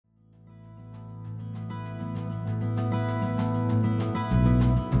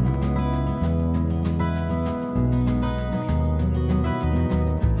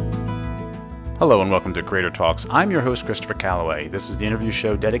Hello and welcome to Creator Talks. I'm your host, Christopher Calloway. This is the interview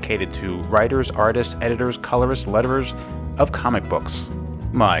show dedicated to writers, artists, editors, colorists, letterers of comic books.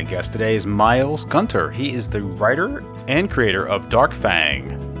 My guest today is Miles Gunter. He is the writer and creator of Dark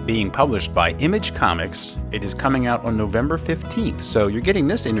Fang, being published by Image Comics. It is coming out on November 15th, so you're getting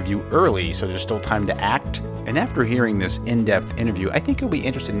this interview early, so there's still time to act. And after hearing this in-depth interview, I think you'll be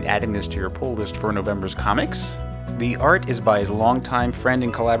interested in adding this to your pull list for November's comics. The art is by his longtime friend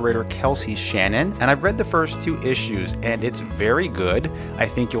and collaborator, Kelsey Shannon, and I've read the first 2 issues, and it's very good. I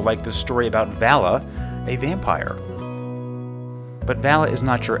think you'll like the story about Vala, a vampire. But Vala is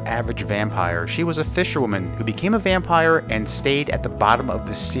not your average vampire. She was a fisherwoman who became a vampire and stayed at the bottom of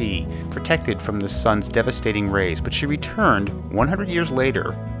the sea, protected from the sun's devastating rays. But she returned 100 years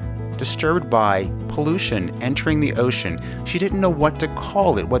later, disturbed by pollution entering the ocean. She didn't know what to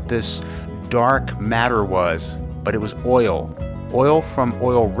call it, what this dark matter was, but it was oil from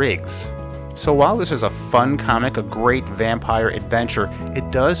oil rigs. So while this is a fun comic, a great vampire adventure,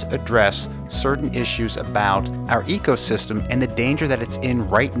 it does address certain issues about our ecosystem and the danger that it's in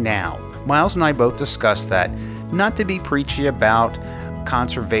right now. Miles and I both discussed that, not to be preachy about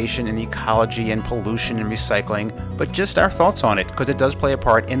conservation and ecology and pollution and recycling, but just our thoughts on it, because it does play a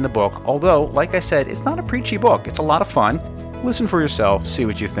part in the book. Although, like I said, it's not a preachy book. It's a lot of fun. Listen for yourself, see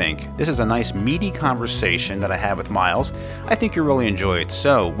what you think. This is a nice meaty conversation that I had with Miles. I think you'll really enjoy it.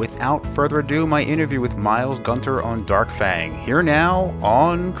 So, without further ado, my interview with Miles Gunter on Dark Fang. Here now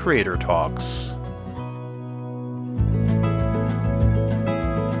on Creator Talks.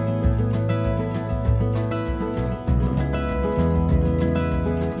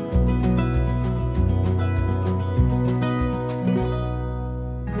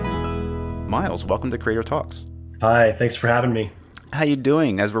 Miles, welcome to Creator Talks. Hi, thanks for having me. How you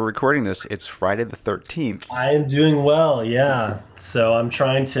doing? As we're recording this, it's Friday the 13th. I am doing well, yeah. So I'm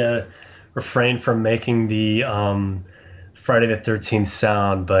trying to refrain from making the Friday the 13th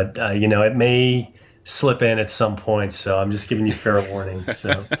sound, but it may slip in at some point, so I'm just giving you fair warning.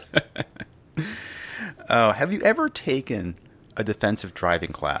 So. Have you ever taken a defensive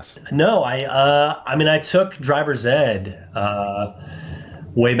driving class? No, I took driver's ed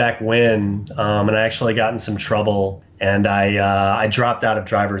way back when, and I actually got in some trouble, and I dropped out of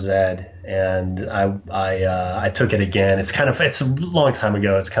driver's ed, and I took it again. It's a long time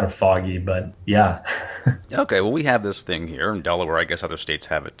ago. It's kind of foggy, but yeah. Okay, well, we have this thing here in Delaware. I guess other states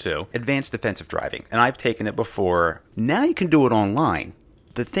have it too. Advanced defensive driving, and I've taken it before. Now you can do it online.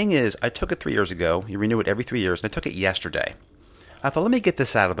 The thing is, I took it 3 years ago. You renew it every 3 years, and I took it yesterday. I thought, let me get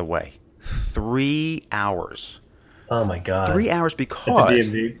this out of the way. 3 hours. Oh my God. 3 hours because,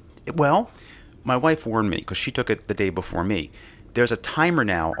 DMV? Well, my wife warned me because she took it the day before me. There's a timer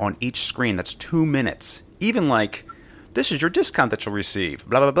now on each screen that's 2 minutes. Even like, this is your discount that you'll receive,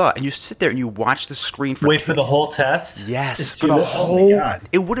 blah, blah, blah. And you sit there and you watch the screen for... Wait for the whole test? Yes, for the whole... Oh,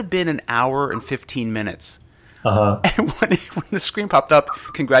 it would have been an hour and 15 minutes. Uh-huh. And when the screen popped up,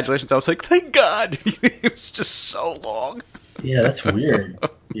 congratulations, I was like, thank God. It was just so long. Yeah, that's weird.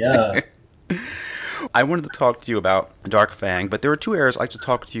 Yeah. I wanted to talk to you about Dark Fang, but there are 2 areas I'd like to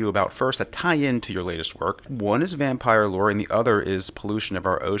talk to you about first that tie into your latest work. One is vampire lore, and the other is pollution of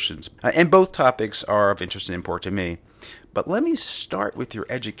our oceans. And both topics are of interest and import to me. But let me start with your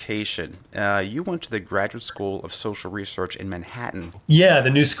education. You went to the Graduate School of Social Research in Manhattan. Yeah, the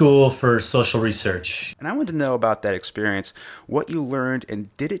New School for Social Research. And I wanted to know about that experience, what you learned,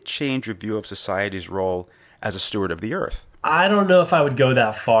 and did it change your view of society's role as a steward of the earth? I don't know if I would go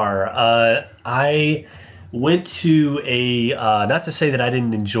that far. I went to not to say that I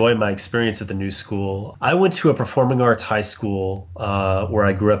didn't enjoy my experience at the New School. I went to a performing arts high school where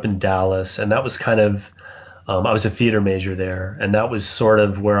I grew up in Dallas, and that was kind of, I was a theater major there, and that was sort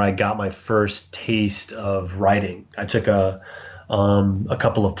of where I got my first taste of writing. I took a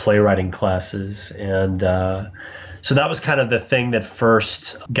couple of playwriting classes, and so that was kind of the thing that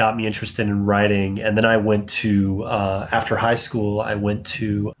first got me interested in writing. And then I went to, after high school, I went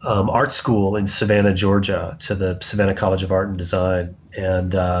to art school in Savannah, Georgia, to the Savannah College of Art and Design,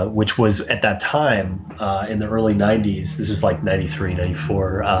 and which was at that time in the early 90s. This was like 93,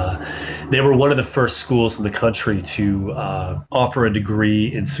 94. They were one of the first schools in the country to offer a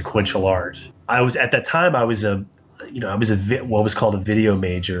degree in sequential art. At that time, I was what was called a video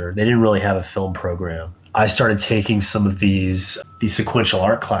major. They didn't really have a film program. I started taking some of these sequential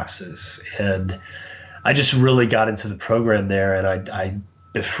art classes, and I just really got into the program there, and I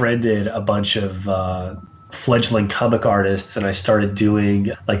befriended a bunch of fledgling comic artists, and I started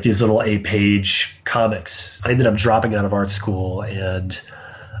doing like these little 8-page comics. I ended up dropping out of art school and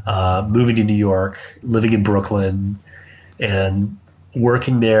moving to New York, living in Brooklyn, and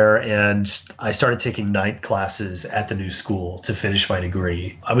working there, and I started taking night classes at the new school to finish my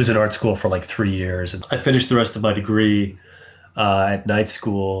degree. I was in art school for like 3 years, and I finished the rest of my degree at night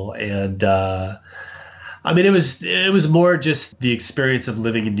school. And I mean, it was more just the experience of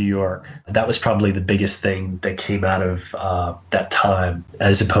living in New York. That was probably the biggest thing that came out of that time,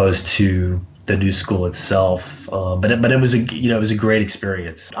 as opposed to the new school itself. But it was it was a great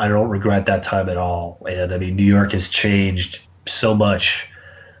experience. I don't regret that time at all. And I mean, New York has changed so much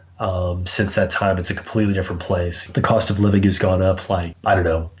since that time. It's a completely different place. The cost of living has gone up like, I don't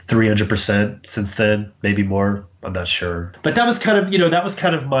know, 300% since then, maybe more. I'm not sure. But that was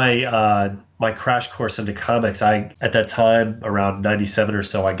kind of my my crash course into comics. At that time, around 97 or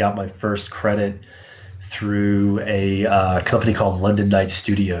so, I got my first credit through a company called London Night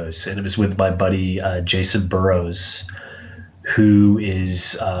Studios, and it was with my buddy Jason Burrows, who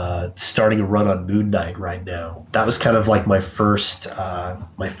is starting a run on Moon Knight right now. That was kind of like my first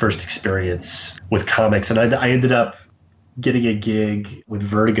experience with comics, and I ended up getting a gig with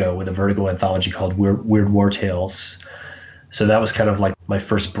Vertigo, with a Vertigo anthology called Weird War Tales. So that was kind of like my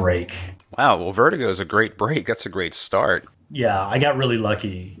first break. Wow, well, Vertigo is a great break. That's a great start. Yeah, I got really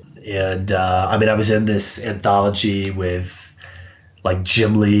lucky. And I mean, I was in this anthology with like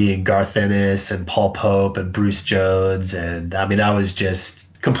Jim Lee and Garth Ennis and Paul Pope and Bruce Jones. And I mean, I was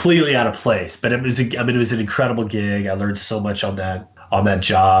just completely out of place. But it was an incredible gig. I learned so much on that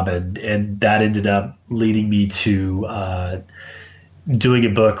job. And that ended up leading me to doing a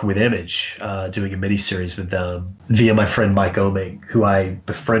book with Image, doing a miniseries with them via my friend Mike Oming, who I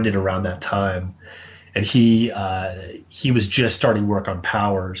befriended around that time. And he was just starting work on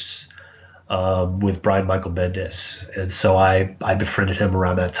Powers with Brian Michael Bendis. And so I befriended him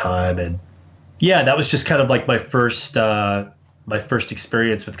around that time. And yeah, that was just kind of like my first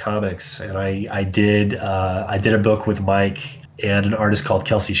experience with comics. And I did a book with Mike and an artist called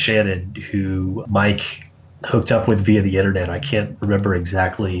Kelsey Shannon, who Mike hooked up with via the internet. I can't remember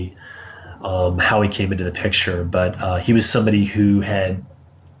exactly how he came into the picture, but he was somebody who had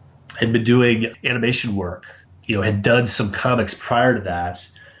been doing animation work, had done some comics prior to that,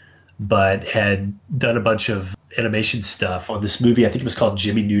 but had done a bunch of animation stuff on this movie. I think it was called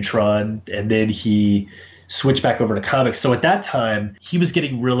Jimmy Neutron. And then he switched back over to comics. So at that time, he was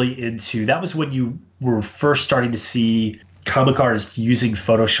getting really into, that was when you were first starting to see comic artists using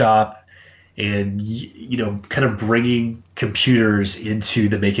Photoshop and, kind of bringing computers into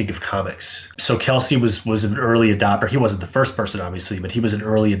the making of comics. So Kelsey was an early adopter. He wasn't the first person, obviously, but he was an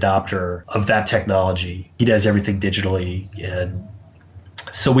early adopter of that technology. He does everything digitally. And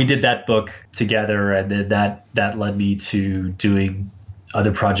so we did that book together, and then that led me to doing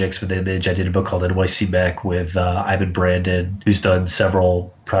other projects with Image. I did a book called NYC Mech with Ivan Brandon, who's done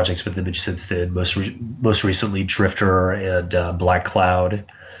several projects with Image since then, most recently Drifter and Black Cloud.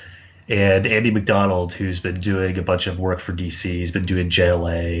 And Andy McDonald, who's been doing a bunch of work for DC. He's been doing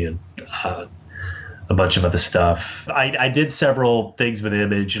JLA and a bunch of other stuff. I did several things with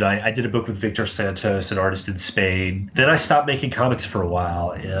Image, and I did a book with Victor Santos, an artist in Spain. Then I stopped making comics for a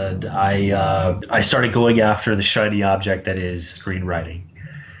while, and I started going after the shiny object that is screenwriting.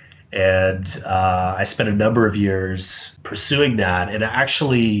 And I spent a number of years pursuing that, and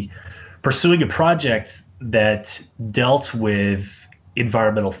actually pursuing a project that dealt with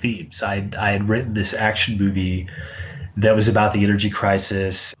environmental themes. I had written this action movie that was about the energy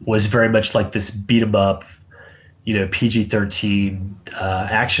crisis, was very much like this beat 'em up, PG-13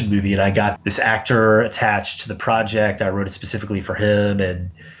 action movie. And I got this actor attached to the project. I wrote it specifically for him, and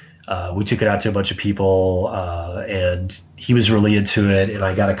we took it out to a bunch of people, and he was really into it. And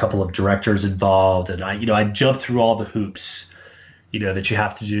I got a couple of directors involved, and I jumped through all the hoops, that you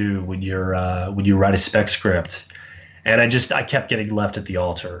have to do when you write a spec script. And I kept getting left at the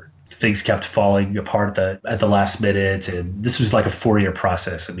altar. Things kept falling apart at the last minute, and this was like a 4-year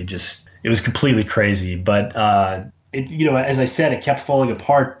process. I mean, it was completely crazy. But as I said, it kept falling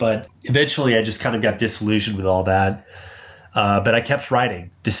apart. But eventually, I just kind of got disillusioned with all that. But I kept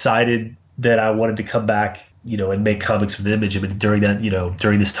writing. Decided that I wanted to come back, and make comics with Image. I mean,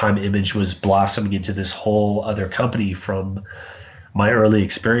 during this time, Image was blossoming into this whole other company from my early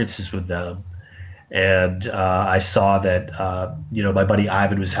experiences with them. And I saw that, my buddy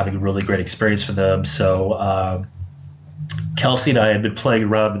Ivan was having a really great experience with them. So Kelsey and I had been playing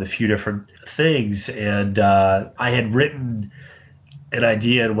around with a few different things. And I had written an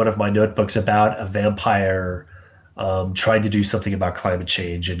idea in one of my notebooks about a vampire trying to do something about climate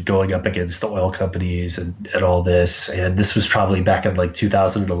change and going up against the oil companies and all this. And this was probably back in like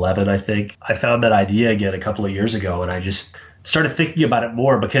 2011, I think. I found that idea again a couple of years ago, and I just started thinking about it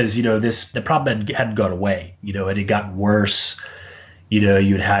more because, the problem hadn't gone away. It had gotten worse.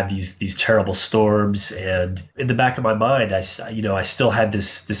 you'd have these terrible storms, and in the back of my mind, I still had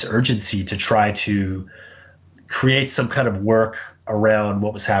this urgency to try to create some kind of work around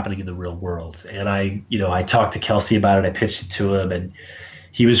what was happening in the real world. And I talked to Kelsey about it. I pitched it to him, and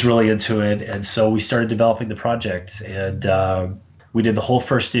he was really into it. And so we started developing the project, and we did the whole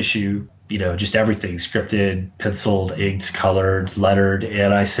first issue. Just everything, scripted, penciled, inked, colored, lettered.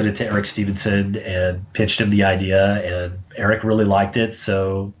 And I sent it to Eric Stevenson and pitched him the idea, and Eric really liked it.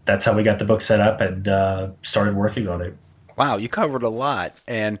 So that's how we got the book set up and started working on it. Wow, you covered a lot.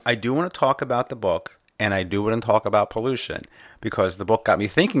 And I do want to talk about the book, and I do want to talk about pollution, because the book got me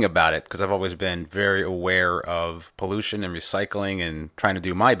thinking about it, because I've always been very aware of pollution and recycling and trying to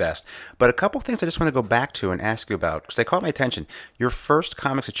do my best. But a couple of things I just want to go back to and ask you about, because they caught my attention. Your first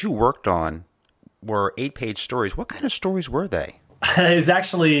comics that you worked on were 8-page stories. What kind of stories were they? It was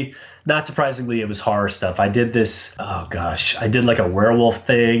actually, not surprisingly, it was horror stuff. I did like a werewolf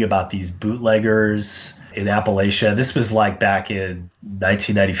thing about these bootleggers in Appalachia. This was like back in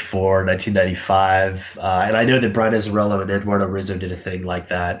 1994, 1995. And I know that Brian Azzarello and Eduardo Rizzo did a thing like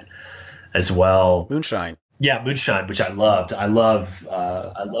that as well. Moonshine. Yeah, Moonshine, which I loved. I love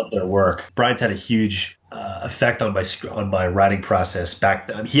their work. Brian's had a huge effect on my writing process back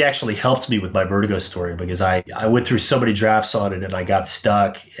then. He actually helped me with my Vertigo story, because I went through so many drafts on it and I got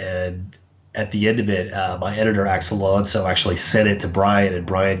stuck. And at the end of it, my editor Axel Alonso actually sent it to Brian, and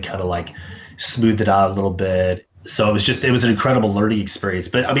Brian kind of like smoothed it out a little bit. So it was an incredible learning experience.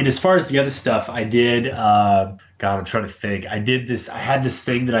 But I mean, as far as the other stuff, I did, God, I'm trying to think. I had this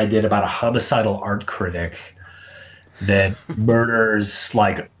thing that I did about a homicidal art critic that murders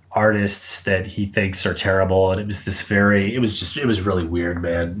like artists that he thinks are terrible. And it was really weird,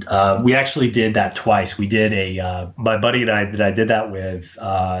 man. We actually did that twice. We did my buddy and I that I did that with,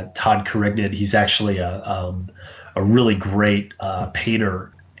 Todd Carignan. He's actually a really great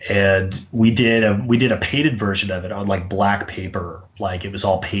painter. And we did a painted version of it on like black paper, like it was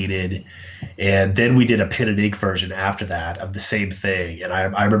all painted. And then we did a pen and ink version after that of the same thing. And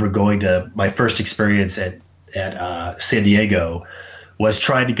I remember going to my first experience at San Diego was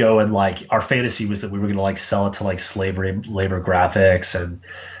trying to go, and like our fantasy was that we were going to like sell it to like Slave Labor Graphics and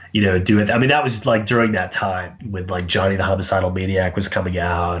do it. I mean, that was like during that time when like Johnny the Homicidal Maniac was coming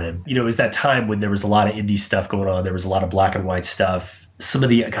out, and it was that time when there was a lot of indie stuff going on. There was a lot of black and white stuff. Some of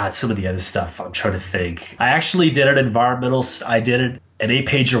the other stuff, I'm trying to think. I actually did an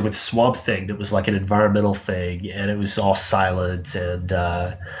 8-pager with Swamp Thing that was like an environmental thing, and it was all silent. And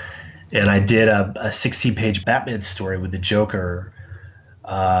I did a 16-page Batman story with the Joker,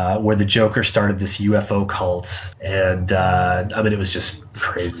 where the Joker started this UFO cult. And I mean, it was just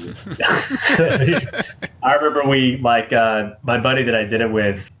crazy. I remember my buddy that I did it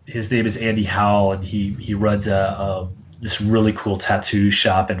with, his name is Andy Howell, and he runs this really cool tattoo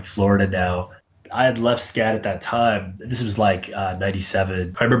shop in Florida now. I had left SCAD at that time. This was like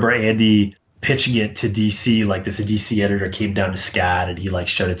 97. I remember Andy pitching it to DC, like this DC editor came down to SCAD and he like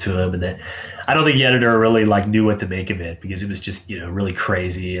showed it to him. And then I don't think the editor really like knew what to make of it, because it was just, really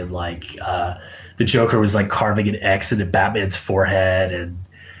crazy. And like the Joker was like carving an X into Batman's forehead, and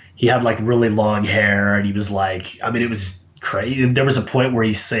he had like really long hair, and he was like, I mean, it was crazy. There was a point where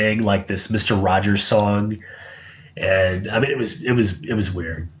he sang like this Mr. Rogers song. And I mean, it was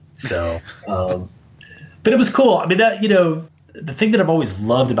weird. So, but it was cool. I mean, that, the thing that I've always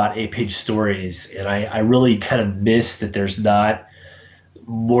loved about 8-page stories, and I really kind of miss that there's not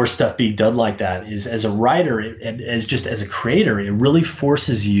more stuff being done like that, is as a writer and as a creator, it really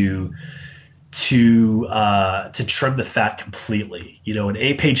forces you to trim the fat completely. An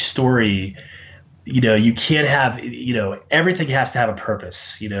 8-page story, you can't have, everything has to have a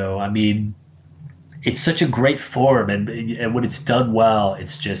purpose. I mean, it's such a great form, and when it's done well,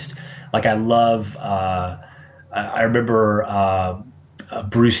 it's just like, I love. I remember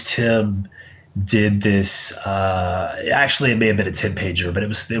Bruce Timm did this. Actually, it may have been a 10-pager, but it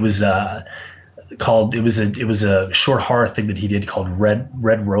was a short horror thing that he did called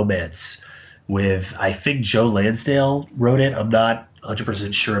Red Romance, with, I think Joe Lansdale wrote it. I'm not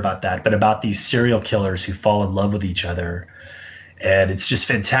 100% sure about that, but about these serial killers who fall in love with each other. And it's just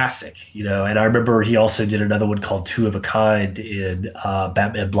fantastic, And I remember he also did another one called Two of a Kind in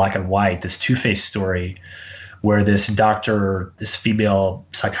Batman Black and White, this Two-Face story where this doctor, this female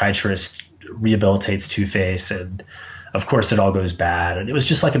psychiatrist, rehabilitates Two-Face, and of course it all goes bad. And it was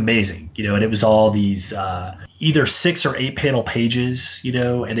just like amazing, and it was all these either 6 or 8 panel pages,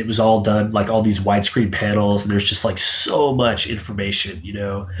 and it was all done like all these widescreen panels, and there's just like so much information,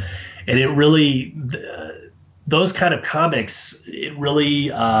 and it really those kind of comics, it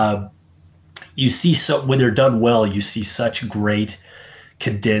really you see, so when they're done well, you see such great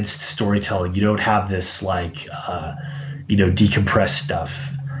condensed storytelling. You don't have this like decompressed stuff,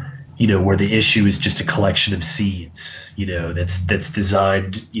 where the issue is just a collection of seeds, that's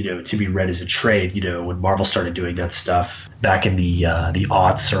designed, to be read as a trade. When Marvel started doing that stuff back in the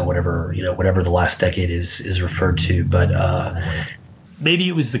aughts or whatever the last decade is referred to. But maybe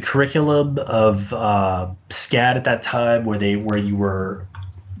it was the curriculum of SCAD at that time, where you were,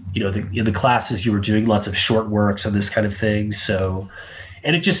 in the classes you were doing lots of short works and this kind of thing. So,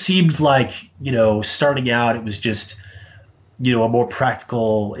 and it just seemed like, starting out, it was just, a more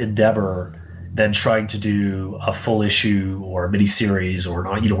practical endeavor than trying to do a full issue or a miniseries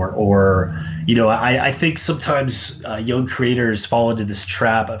I think sometimes young creators fall into this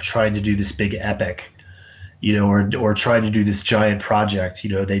trap of trying to do this big epic, or trying to do this giant project.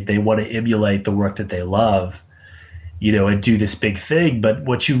 They want to emulate the work that they love, and do this big thing. But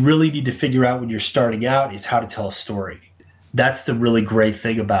what you really need to figure out when you're starting out is how to tell a story. That's the really great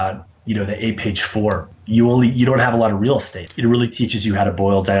thing about, the 8-page form. You don't have a lot of real estate. It really teaches you how to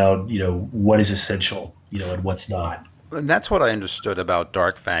boil down, what is essential, and what's not. And that's what I understood about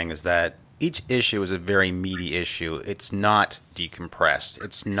Dark Fang, is that each issue is a very meaty issue. It's not decompressed.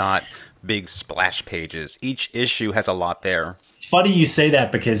 It's not big splash pages. Each issue has a lot there. It's funny you say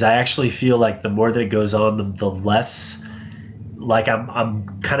that, because I actually feel like the more that it goes on, the less like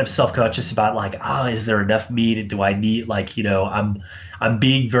I'm kind of self-conscious about like, is there enough meat? Do I need I'm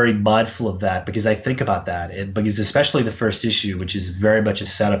being very mindful of that, because I think about that, and because especially the first issue, which is very much a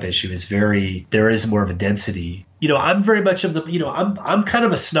setup issue, there is more of a density. I'm very much of the, I'm kind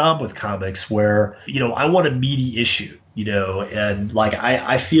of a snob with comics where, I want a meaty issue, and like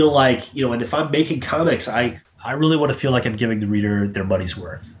I feel like, and if I'm making comics, I really want to feel like I'm giving the reader their money's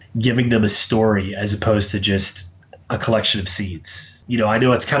worth, giving them a story as opposed to just a collection of seeds. I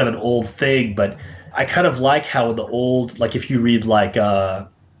know it's kind of an old thing, but I kind of like how in the old, like if you read like, the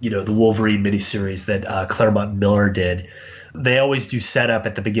Wolverine miniseries that Claremont and Miller did, they always do setup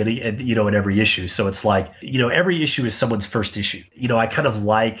at the beginning and, in every issue. So it's like, every issue is someone's first issue. I kind of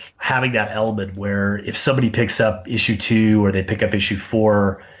like having that element where if somebody picks up issue 2 or they pick up issue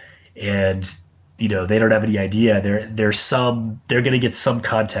 4 and, they don't have any idea, they're going to get some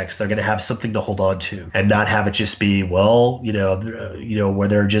context. They're going to have something to hold on to, and not have it just be, where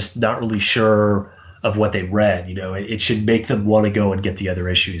they're just not really sure of what they read. It should make them want to go and get the other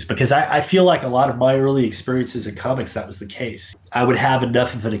issues, because I feel like a lot of my early experiences in comics, that was the case. I would have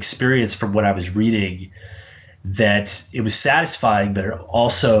enough of an experience from what I was reading that it was satisfying, but it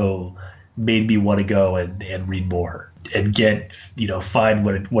also made me want to go and read more and get, find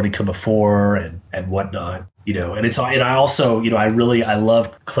what had come before and whatnot. And it's, and I also, I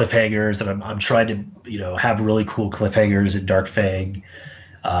love cliffhangers, and I'm trying to, have really cool cliffhangers in Dark Fang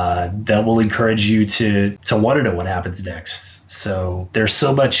that will encourage you to want to know what happens next. So there's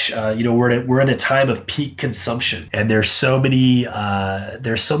so much, we're in a time of peak consumption, and there's so many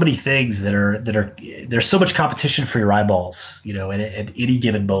things there's so much competition for your eyeballs, at any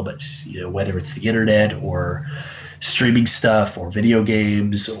given moment, whether it's the internet or streaming stuff or video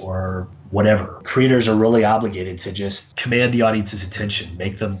games or whatever. Creators are really obligated to just command the audience's attention,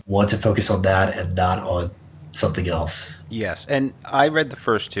 make them want to focus on that and not on something else. Yes, and I read the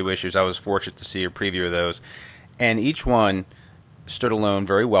first 2 issues. I was fortunate to see a preview of those, and each one stood alone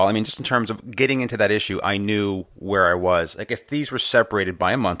very well. I mean, just in terms of getting into that issue, I knew where I was. Like, if these were separated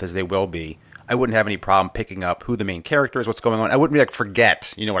by a month, as they will be, I wouldn't have any problem picking up who the main character is, what's going on. I wouldn't be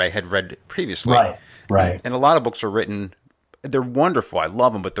forget, what I had read previously. Right. And a lot of books are written, they're wonderful. I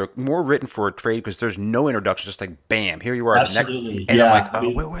love them, but they're more written for a trade because there's no introduction. Just like, bam, here you are. Absolutely. And I'm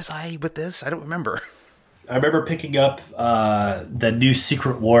like, where was I with this? I don't remember. I remember picking up the new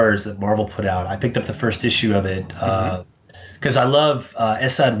Secret Wars that Marvel put out. I picked up the first issue of it because I love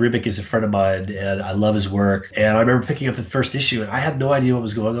Esad Ribic is a friend of mine, and I love his work. And I remember picking up the first issue, and I had no idea what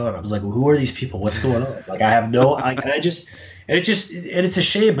was going on. I was like, well, who are these people? What's going on? Like, I have no, and it's a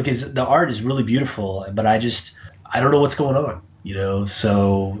shame because the art is really beautiful, but I don't know what's going on,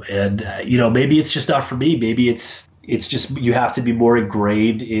 So, and maybe it's just not for me. Maybe it's just you have to be more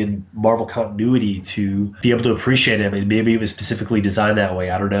ingrained in Marvel continuity to be able to appreciate it. I mean, maybe it was specifically designed that way.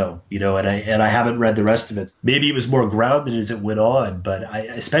 I don't know, and I haven't read the rest of it. Maybe it was more grounded as it went on, but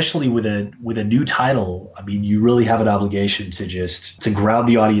especially with a new title, I mean, you really have an obligation to ground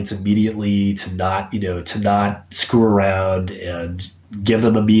the audience immediately, to not screw around and give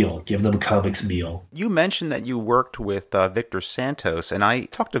them a comics meal. You mentioned that you worked with Victor Santos, and I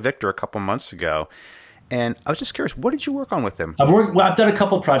talked to Victor a couple months ago. And I was just curious, what did you work on with him? I've done a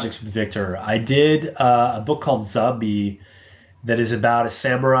couple of projects with Victor. I did a book called Zombie that is about a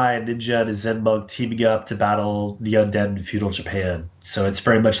samurai, a ninja, and a Zen monk teaming up to battle the undead in feudal Japan. So it's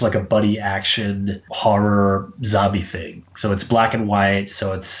very much like a buddy action horror zombie thing. So it's black and white.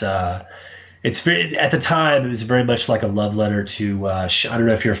 So it's very, at the time, it was very much like a love letter to, I don't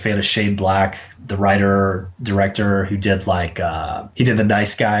know if you're a fan of Shane Black, the writer, director who did he did The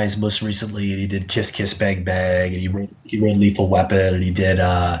Nice Guys most recently, and he did Kiss Kiss Bang Bang, and he wrote Lethal Weapon, and he did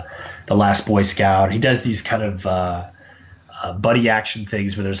The Last Boy Scout. He does these kind of buddy action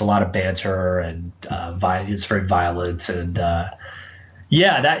things where there's a lot of banter and it's very violent. And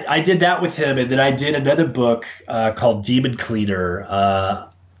I did that with him. And then I did another book called Demon Cleaner,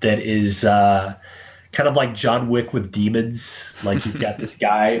 that is kind of like John Wick with demons. Like you've got this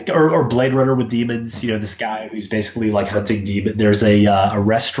guy, or Blade Runner with demons. You know, this guy who's basically like hunting demons. There's a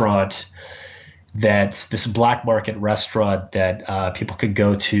restaurant that's this black market restaurant that people could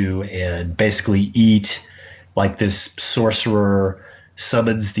go to and basically eat. Like this sorcerer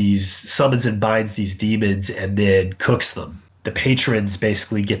summons and binds these demons and then cooks them. The patrons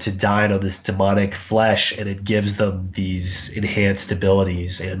basically get to dine on this demonic flesh, and it gives them these enhanced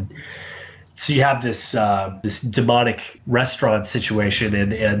abilities. And so you have this demonic restaurant situation,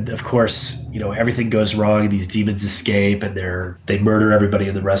 and of course, you know, everything goes wrong. And these demons escape, and they murder everybody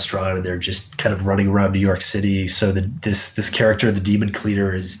in the restaurant, and they're just kind of running around New York City. So this character, the Demon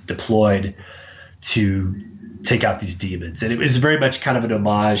Cleaner, is deployed to take out these demons, and it was very much kind of an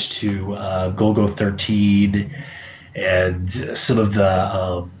homage to Golgo 13 and some of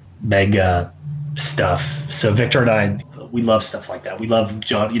the manga stuff. So Victor and I, we love stuff like that. We love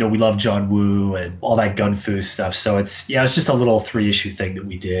John Woo and all that gun fu stuff. So it's just a little 3-issue thing that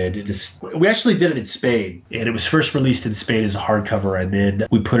we did. We actually did it in Spain, and it was first released in Spain as a hardcover, and then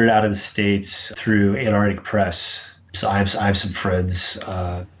we put it out in the States through Antarctic Press. So I have some friends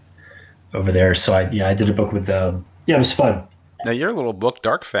over there. So I did a book with them. Yeah, it was fun. Now your little book,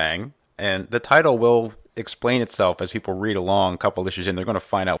 Dark Fang, and the title will explain itself as people read along a couple issues in. They're going to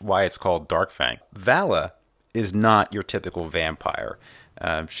find out why it's called Dark Fang. Vala is not your typical vampire.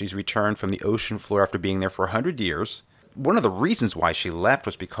 She's returned from the ocean floor after being there for 100 years. One of the reasons why she left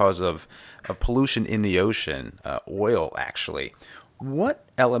was because of pollution in the ocean, oil actually. What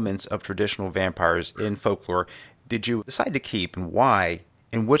elements of traditional vampires in folklore did you decide to keep, and why?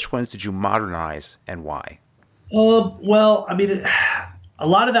 And which ones did you modernize, and why? Well, I mean, a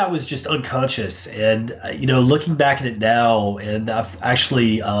lot of that was just unconscious. And, looking back at it now, and I've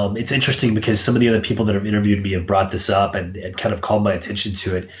actually, it's interesting because some of the other people that have interviewed me have brought this up and kind of called my attention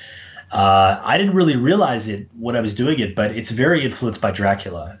to it. I didn't really realize it when I was doing it, but it's very influenced by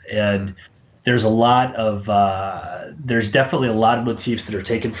Dracula. And there's definitely a lot of motifs that are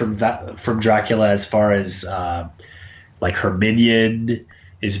taken from Dracula, as far as like her minion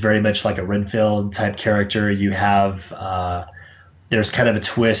is very much like a Renfield type character. You have there's kind of a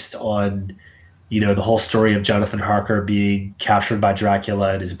twist on the whole story of Jonathan Harker being captured by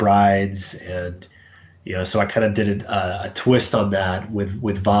Dracula and his brides, and so I kind of did a twist on that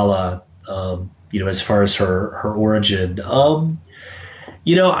with Vala, as far as her origin. I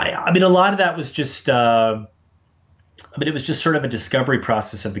mean, a lot of that was just it was just sort of a discovery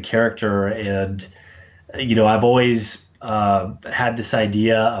process of the character. And I've always had this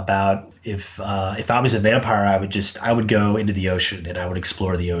idea about if I was a vampire, I would go into the ocean and I would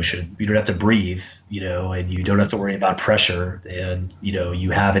explore the ocean. You don't have to breathe, and you don't have to worry about pressure, and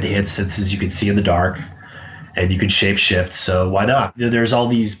you have enhanced senses. You can see in the dark, and you can shapeshift. So why not? There's all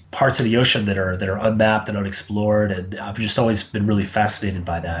these parts of the ocean that are unmapped and unexplored, and I've just always been really fascinated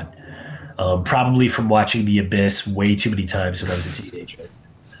by that. Probably from watching The Abyss way too many times when I was a teenager.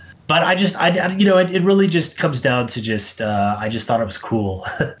 But it really just comes down to I just thought it was cool.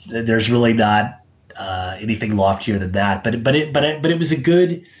 There's really not anything loftier than that. But it was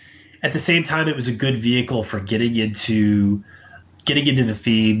at the same time, it was a good vehicle for getting into the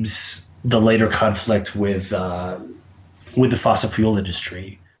themes, the later conflict with the fossil fuel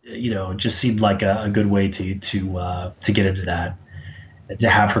industry. It just seemed like a good way to get into that, and to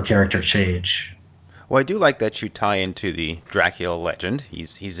have her character change. Well, I do like that you tie into the Dracula legend.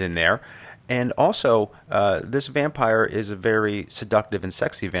 He's in there. And also, this vampire is a very seductive and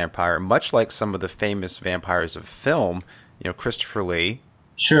sexy vampire, much like some of the famous vampires of film. Christopher Lee.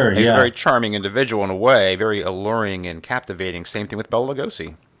 Sure, He's a very charming individual in a way, very alluring and captivating. Same thing with Bela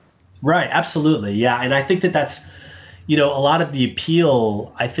Lugosi. Right, absolutely, yeah. And I think that's, a lot of the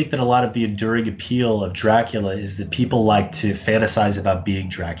appeal, I think that a lot of the enduring appeal of Dracula is that people like to fantasize about being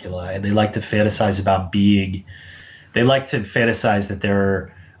Dracula, and they like to fantasize that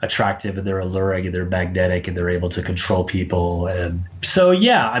they're attractive and they're alluring and they're magnetic and they're able to control people. And so,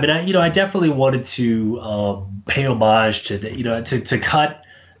 yeah, I mean, I definitely wanted to pay homage to the, to cut,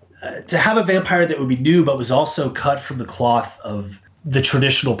 to have a vampire that would be new, but was also cut from the cloth of the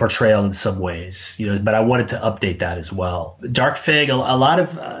traditional portrayal in some ways, but I wanted to update that as well. Dark Fang, a lot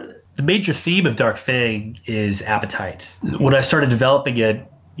of the major theme of Dark Fang is appetite. When I started developing it,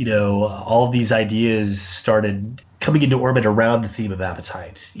 all of these ideas started coming into orbit around the theme of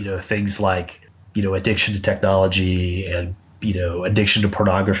appetite. Things like, addiction to technology and, addiction to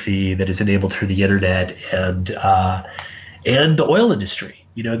pornography that is enabled through the internet and the oil industry.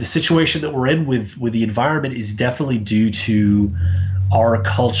 The situation that we're in with the environment is definitely due to our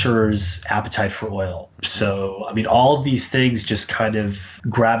culture's appetite for oil. So, I mean, all of these things just kind of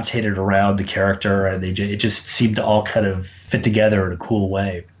gravitated around the character, and it just seemed to all kind of fit together in a cool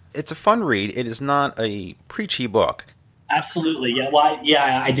way. It's a fun read. It is not a preachy book. Absolutely. Yeah. Well,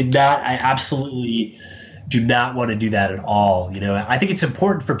 I did not. I absolutely do not want to do that at all. I think it's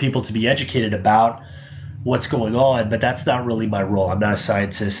important for people to be educated about what's going on, but that's not really my role. I'm not a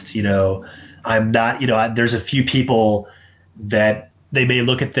scientist. I'm not, there's a few people that they may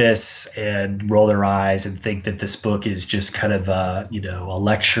look at this and roll their eyes and think that this book is just kind of a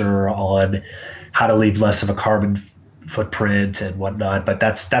lecture on how to leave less of a carbon footprint and whatnot. But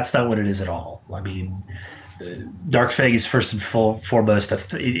that's not what it is at all. I mean, Dark Fang is first and foremost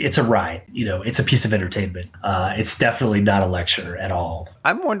it's a ride. It's a piece of entertainment. It's definitely not a lecture at all.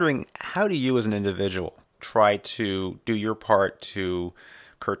 I'm wondering, how do you as an individual try to do your part to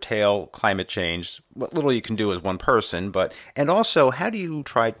curtail climate change, what little you can do as one person, and also how do you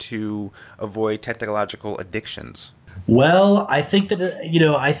try to avoid technological addictions? Well, I think that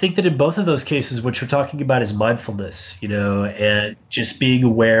in both of those cases, what you're talking about is mindfulness, and just being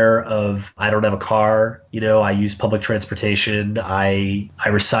aware of, I don't have a car, I use public transportation, I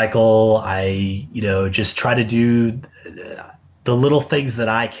recycle, I just try to do the little things that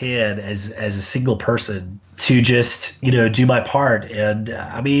I can as a single person to just, do my part. And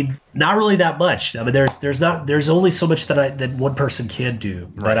I mean, not really that much. I mean, there's only so much that one person can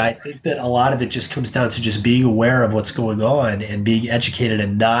do. Right. But I think that a lot of it just comes down to just being aware of what's going on and being educated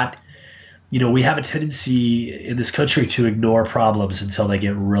and not, we have a tendency in this country to ignore problems until they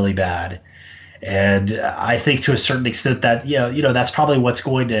get really bad. And I think to a certain extent that, that's probably what's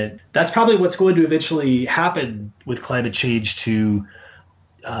going to eventually happen with climate change to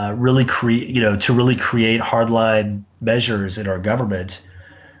really create hardline measures in our government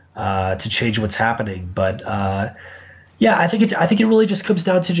to change what's happening. But I think it really just comes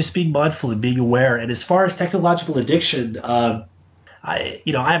down to just being mindful and being aware. And as far as technological addiction, I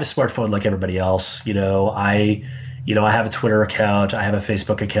have a smartphone like everybody else. I have a Twitter account, I have a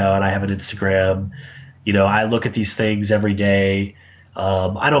Facebook account, I have an Instagram. I look at these things every day.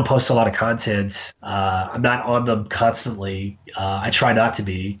 I don't post a lot of content. I'm not on them constantly. I try not to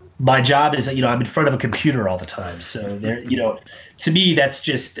be. My job is that, I'm in front of a computer all the time. So there, to me, that's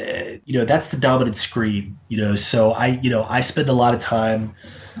just, that's the dominant screen, so I spend a lot of time,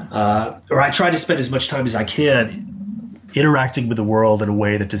 or I try to spend as much time as I can interacting with the world in a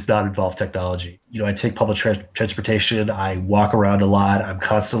way that does not involve technology. I take public transportation. I walk around a lot. I'm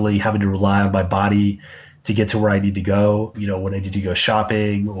constantly having to rely on my body to get to where I need to go, when I need to go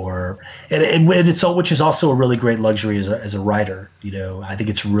shopping and it's all, which is also a really great luxury as a writer. I think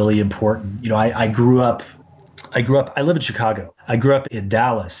it's really important. I live in Chicago. I grew up in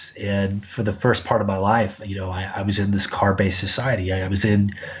Dallas, and for the first part of my life, I was in this car-based society. I was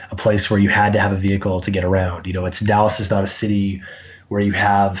in a place where you had to have a vehicle to get around. Dallas is not a city where you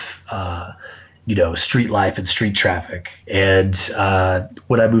have, street life and street traffic. And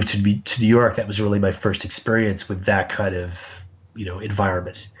when I moved to New York, that was really my first experience with that kind of,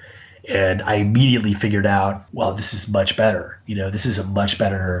 environment. And I immediately figured out, well, this is much better. This is a much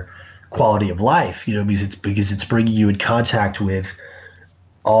better quality of life, because it's bringing you in contact with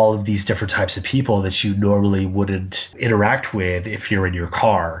all of these different types of people that you normally wouldn't interact with if you're in your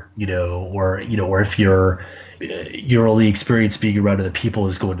car, or if your only experience being around other people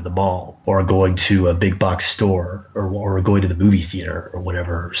is going to the mall or going to a big box store or going to the movie theater or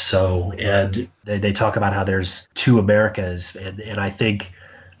whatever. So, and they talk about how there's two Americas, and I think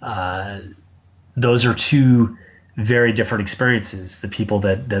those are two very different experiences, the people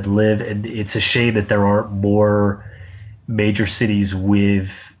that live, and it's a shame that there aren't more major cities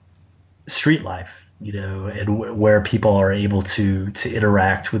with street life, and where people are able to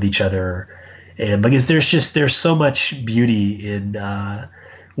interact with each other. And because there's so much beauty in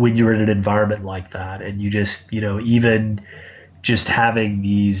when you're in an environment like that, and you just, even just having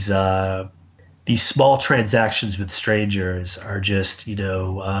these these small transactions with strangers are just,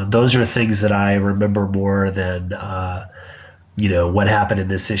 those are things that I remember more than, what happened in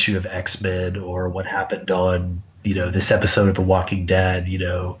this issue of X-Men or what happened on, this episode of The Walking Dead.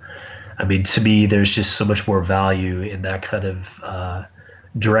 I mean, to me, there's just so much more value in that kind of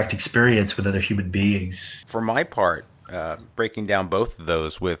direct experience with other human beings. For my part, breaking down both of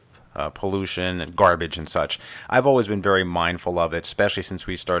those with pollution and garbage and such, I've always been very mindful of it, especially since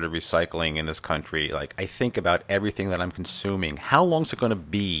we started recycling in this country. Like, I think about everything that I'm consuming. How long is it going to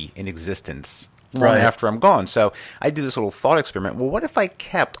be in existence long after I'm gone? So I do this little thought experiment. Well, what if I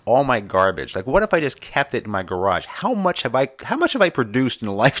kept all my garbage? Like, what if I just kept it in my garage? How much have I produced in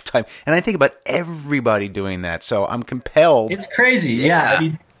a lifetime? And I think about everybody doing that. So I'm compelled. It's crazy. Yeah. I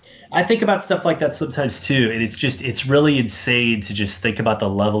mean, I think about stuff like that sometimes too, and it's really insane to just think about the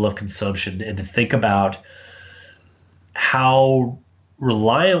level of consumption and to think about how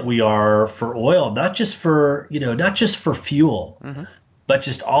reliant we are for oil, not just for fuel, but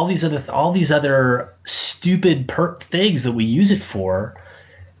just all these other stupid things that we use it for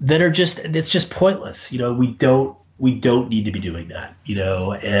that are it's just pointless. We don't need to be doing that,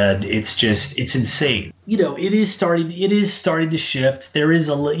 and it's insane. It is starting to shift. There is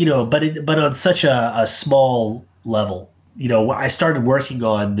but on such a small level. I started working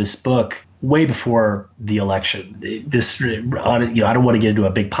on this book way before the election. I don't want to get into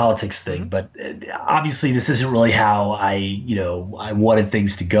a big politics thing, but obviously this isn't really how I wanted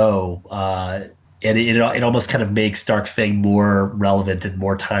things to go. And it almost kind of makes Dark Fang more relevant and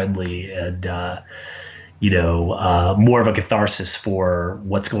more timely and, more of a catharsis for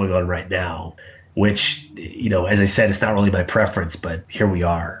what's going on right now, which, as I said, it's not really my preference, but here we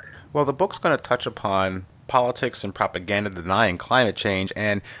are. Well, the book's going to touch upon politics and propaganda denying climate change,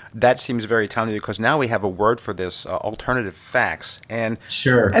 and that seems very timely because now we have a word for this, alternative facts. And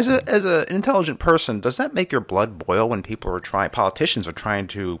sure, as an intelligent person, does that make your blood boil when politicians are trying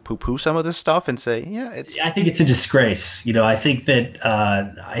to poo-poo some of this stuff and say, I think it's a disgrace. I think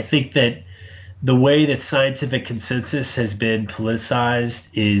that the way that scientific consensus has been politicized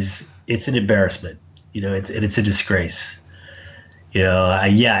it's an embarrassment. It's a disgrace.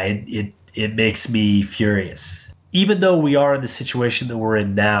 It makes me furious. Even though we are in the situation that we're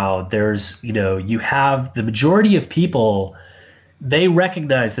in now, there's, you have the majority of people, they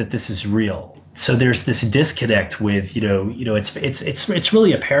recognize that this is real. So there's this disconnect with, it's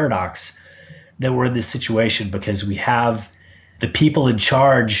really a paradox that we're in this situation because we have the people in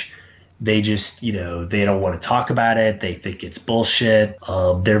charge. They just, they don't want to talk about it. They think it's bullshit.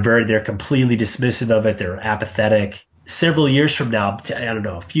 They're completely dismissive of it. They're apathetic. Several years from now, I don't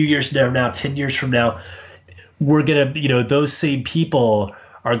know, a few years from now, 10 years from now, we're going to, those same people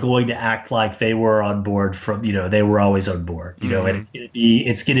are going to act like they were on board they were always on board, and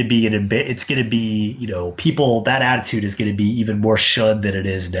it's going to be, people, that attitude is going to be even more shunned than it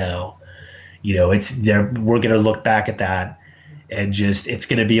is now. We're going to look back at that and it's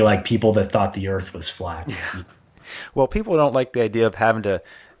going to be like people that thought the earth was flat. Well, people don't like the idea of having to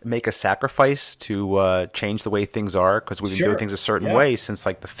make a sacrifice to change the way things are because we've been doing things a certain way since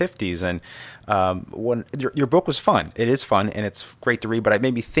like the 50s. And when your book was fun, it is fun and it's great to read, but it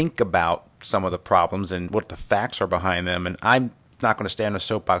made me think about some of the problems and what the facts are behind them. And I'm not going to stay on a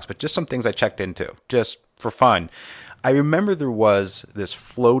soapbox, but just some things I checked into just for fun. I remember there was this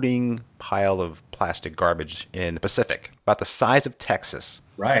floating pile of plastic garbage in the Pacific, about the size of Texas.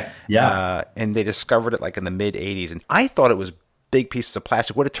 Right. Yeah. And they discovered it like in the mid 80s. And I thought it was big pieces of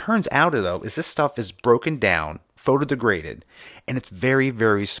plastic. What it turns out, though, is this stuff is broken down, photodegraded, and it's very,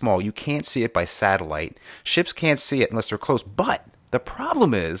 very small. You can't see it by satellite. Ships can't see it unless they're close. But the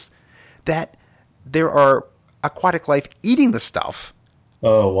problem is that there are aquatic life eating the stuff.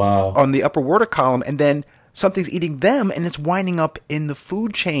 Oh, wow. On the upper water column, and then something's eating them, and it's winding up in the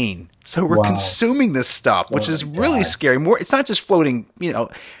food chain. So we're consuming this stuff, which is really scary. It's not just floating,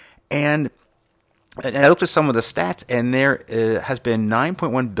 And I looked at some of the stats, and there has been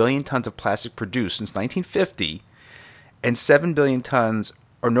 9.1 billion tons of plastic produced since 1950, and 7 billion tons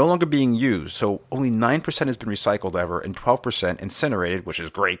are no longer being used. So only 9% has been recycled ever, and 12% incinerated, which is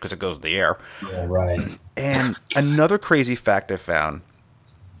great because it goes in the air. Yeah, right. And another crazy fact I found,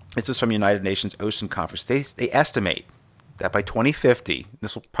 this is from United Nations Ocean Conference. They estimate that by 2050,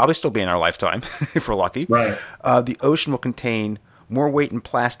 this will probably still be in our lifetime, if we're lucky, right. The ocean will contain more weight in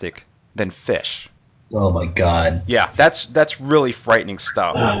plastic than fish. Oh my God! Yeah, that's really frightening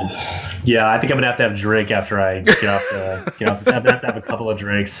stuff. Yeah, I think I'm gonna have to have a drink after I get off this. I'm gonna have to have a couple of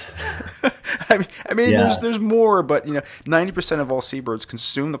drinks. I mean, there's more, but 90% of all seabirds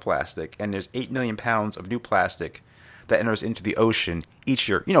consume the plastic, and there's 8 million pounds of new plastic that enters into the ocean each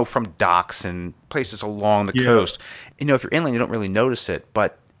year, from docks and places along the coast. If you're inland, you don't really notice it,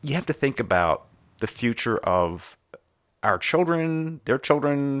 but you have to think about the future of our children, their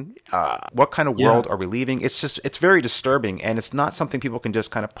children, what kind of world are we leaving? It's very disturbing, and it's not something people can just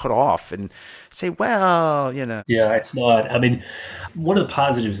kind of put off and say, well. Yeah, it's not. I mean, one of the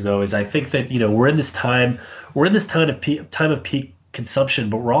positives though is I think that, we're in this time of peak consumption,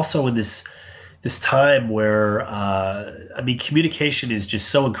 but we're also in this time where, communication is just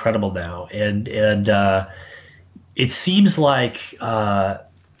so incredible now. And it seems like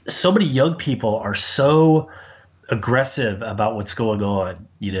so many young people are so aggressive about what's going on,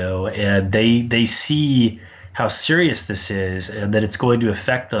 and they see how serious this is and that it's going to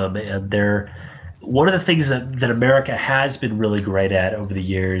affect them. And one of the things that America has been really great at over the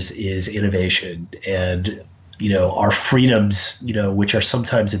years is innovation and, our freedoms, which are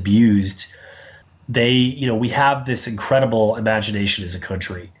sometimes abused. We have this incredible imagination as a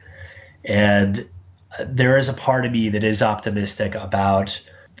country. And there is a part of me that is optimistic about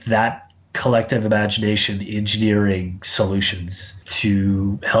that collective imagination engineering solutions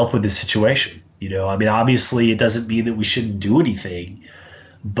to help with this situation. Obviously it doesn't mean that we shouldn't do anything,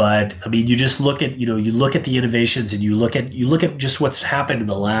 but you just look at, you look at the innovations and you look at just what's happened in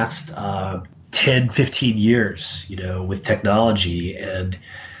the last 10, 15 years, with technology. And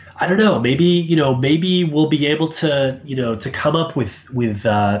I don't know, maybe we'll be able to, to come up with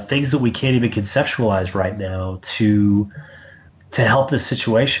things that we can't even conceptualize right now to help this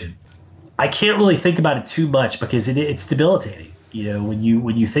situation. I can't really think about it too much because it's debilitating. When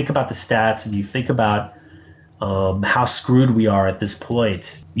you think about the stats and you think about how screwed we are at this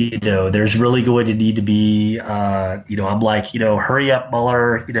point, there's really going to need to be, I'm like, hurry up,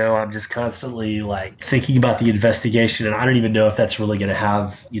 Mueller. I'm just constantly like thinking about the investigation, and I don't even know if that's really going to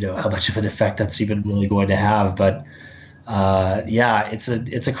have, how much of an effect that's even really going to have. But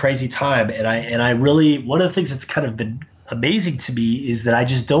it's a crazy time, and I really, one of the things that's kind of been amazing to me is that I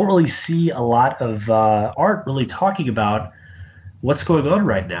just don't really see a lot of art really talking about what's going on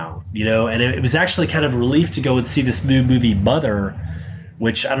right now, and it was actually kind of a relief to go and see this new movie Mother,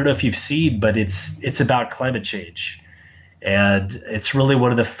 which I don't know if you've seen, but it's about climate change. And it's really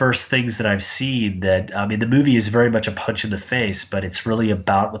one of the first things that I've seen that, the movie is very much a punch in the face, but it's really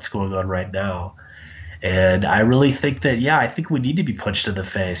about what's going on right now. And I really think that, I think we need to be punched in the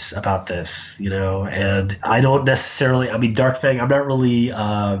face about this, and I don't necessarily, Dark Fang, I'm not really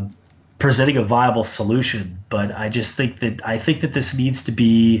presenting a viable solution, but I think that this needs to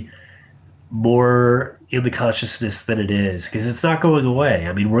be more in the consciousness than it is, because it's not going away.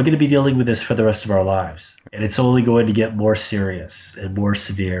 We're going to be dealing with this for the rest of our lives, and it's only going to get more serious and more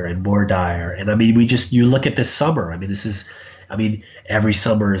severe and more dire. And you look at this summer, every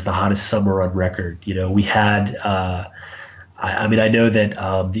summer is the hottest summer on record. We had, I know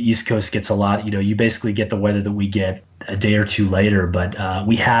that the East Coast gets a lot, you basically get the weather that we get a day or two later, but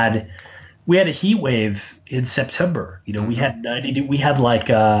we had a heat wave in September. We had we had like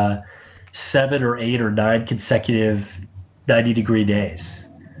 7 or 8 or 9 consecutive 90-degree days.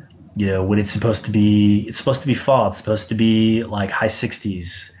 When it's supposed to be fall, it's supposed to be like high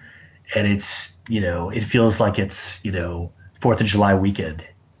 60s, and it's, it feels like it's, 4th of July weekend.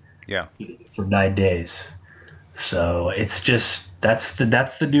 Yeah. For 9 days. So it's just, that's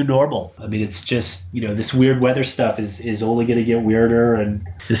the new normal. It's just, this weird weather stuff is only going to get weirder, and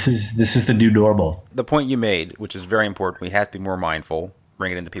this is the new normal. The point you made, which is very important, we have to be more mindful,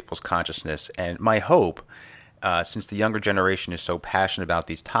 bring it into people's consciousness. And my hope, since the younger generation is so passionate about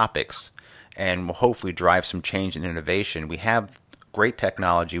these topics and will hopefully drive some change and innovation, we have great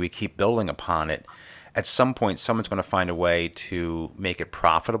technology, we keep building upon it. At some point, someone's going to find a way to make it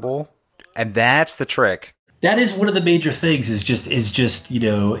profitable. And that's the trick. That is one of the major things is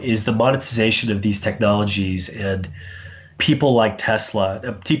the monetization of these technologies, and people like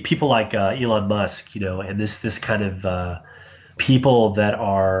Tesla, people like Elon Musk, and this kind of people that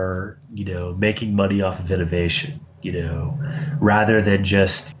are, making money off of innovation, rather than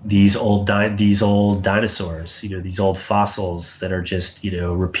just these old dinosaurs, these old fossils that are just,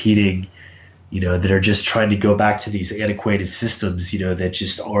 repeating, that are just trying to go back to these antiquated systems, that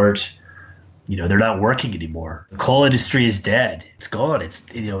just aren't, they're not working anymore. The coal industry is dead. It's gone. It's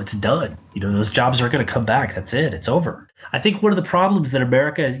done. Those jobs aren't going to come back. That's it. It's over. I think one of the problems that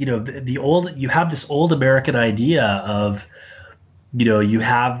America, you have this old American idea of, you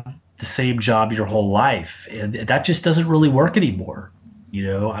have the same job your whole life, and that just doesn't really work anymore.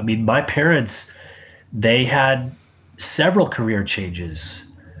 My parents, they had several career changes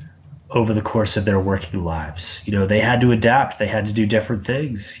over the course of their working lives. They had to adapt. They had to do different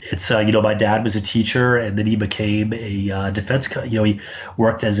things. It's, my dad was a teacher, and then he became a he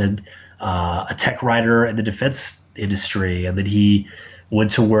worked as a tech writer in the defense industry. And then he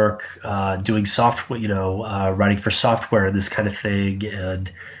went to work doing software, writing for software and this kind of thing.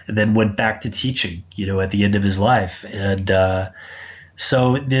 And then went back to teaching, at the end of his life. And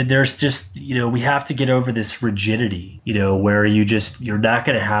so there's just, we have to get over this rigidity, where you're not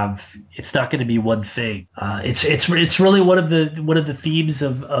going to have, it's not going to be one thing. It's really one of the themes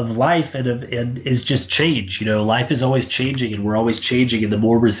of life and is just change. Life is always changing, and we're always changing. And the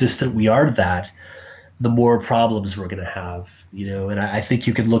more resistant we are to that, the more problems we're going to have, and I think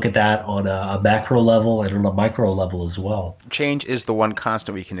you can look at that on a macro level and on a micro level as well. Change is the one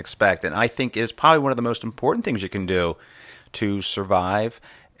constant we can expect, and I think is probably one of the most important things you can do to survive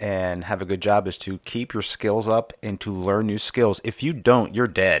and have a good job is to keep your skills up and to learn new skills. If you don't, you're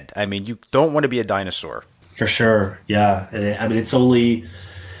dead. I mean, you don't want to be a dinosaur. For sure, yeah. And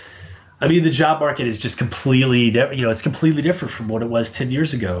the job market is just completely, it's completely different from what it was 10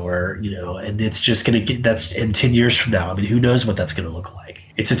 years ago, and it's just going to get, in 10 years from now. I mean, who knows what that's going to look like?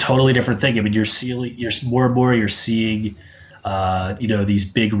 It's a totally different thing. I mean, you're more and more, you're seeing, these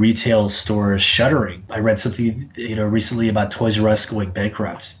big retail stores shuttering. I read something, recently about Toys R Us going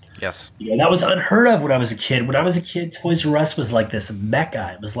bankrupt. Yes. That was unheard of when I was a kid. When I was a kid, Toys R Us was like this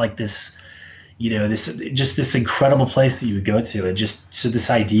mecca. It was like this, this incredible place that you would go to. And just so this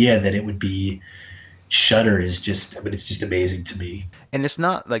idea that it would be shuttered is just, it's just amazing to me. And it's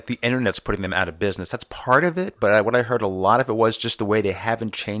not like the internet's putting them out of business. That's part of it. But what I heard a lot of it was just the way they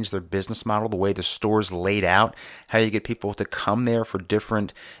haven't changed their business model, the way the store's laid out, how you get people to come there for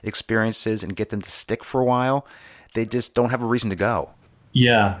different experiences and get them to stick for a while. They just don't have a reason to go.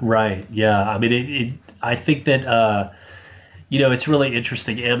 Yeah, right. Yeah. I mean, I think that, it's really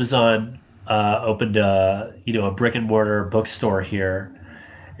interesting. Amazon opened a brick and mortar bookstore here,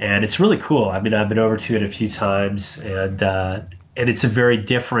 and it's really cool. I mean, I've been over to it a few times, and it's a very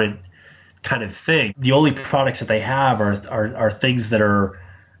different kind of thing. The only products that they have are things that are,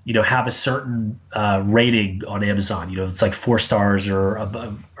 have a certain rating on Amazon. It's like 4 stars or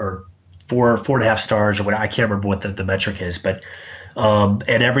 4.5 stars or what. I can't remember what the metric is, but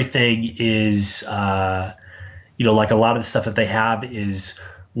and everything is like a lot of the stuff that they have is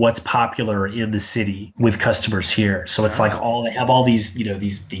what's popular in the city with customers here. So it's like they have all these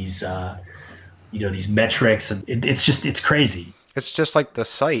these metrics, and it's crazy. It's just like the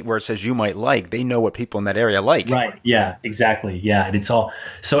site where it says you might like. They know what people in that area like. Right. Yeah. Exactly. Yeah. And it's all,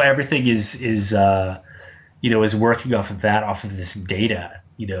 so everything is working off of this data,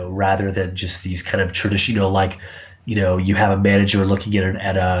 rather than just these kind of traditional, you have a manager looking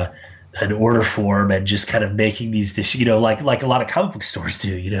at an order form and just kind of making these dishes, like a lot of comic book stores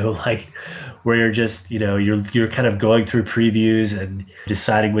do, where you're just, you're kind of going through previews and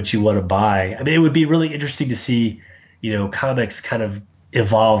deciding what you want to buy. I mean, it would be really interesting to see, comics kind of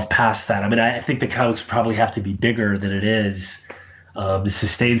evolve past that. I mean, I think the comics probably have to be bigger than it is to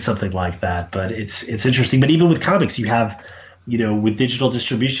sustain something like that. But it's interesting. But even with comics, you have, with digital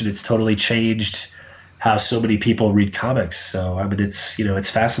distribution, it's totally changed how so many people read comics. So, I mean, it's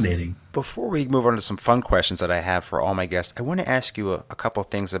fascinating. Before we move on to some fun questions that I have for all my guests, I want to ask you a couple of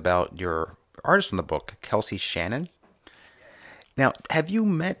things about your artist in the book, Kelsey Shannon. Now, have you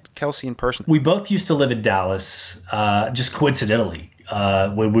met Kelsey in person? We both used to live in Dallas, just coincidentally,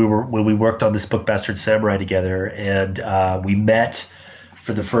 when we worked on this book, Bastard Samurai, together, and we met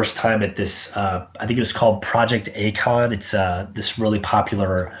for the first time at this. I think it was called Project Acon. It's this really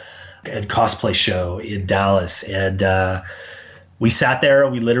popular and cosplay show in Dallas, and we sat there.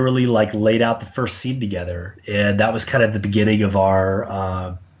 We literally laid out the first scene together, and that was kind of the beginning of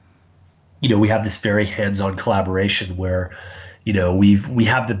our. We have this very hands-on collaboration where, we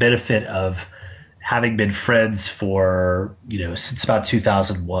have the benefit of having been friends for since about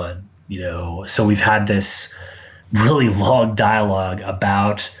 2001. So we've had this really long dialogue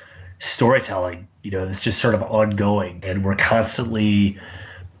about storytelling. It's just sort of ongoing, and we're constantly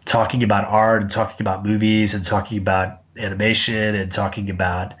talking about art and talking about movies and talking about animation and talking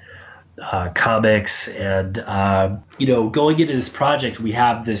about comics. And, going into this project, we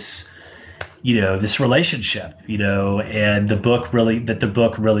have this, this relationship, and the book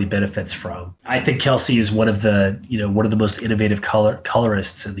really benefits from. I think Kelsey is one of the most innovative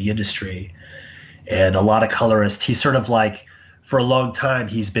colorists in the industry. And a lot of colorists, he's sort of for a long time,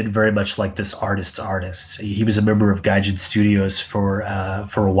 he's been very much like this artist's artist. He was a member of Gaijin Studios for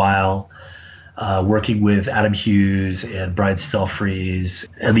a while, working with Adam Hughes and Brian Stelfreeze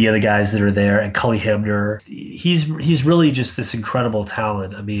and the other guys that are there, and Cully Hamner. He's really just this incredible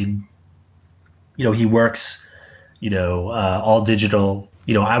talent. I mean, he works, all digital.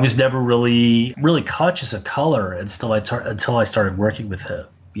 I was never really conscious of color until I started working with him,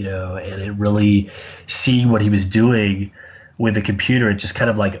 and it really seeing what he was doing with the computer, it just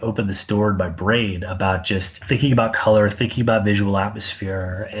kind of like opened this door in my brain about just thinking about color, thinking about visual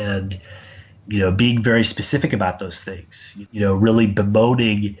atmosphere, and being very specific about those things. Really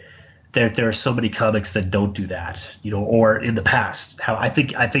bemoaning that there are so many comics that don't do that. Or in the past, how I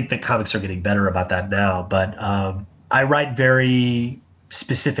think that comics are getting better about that now. But I write very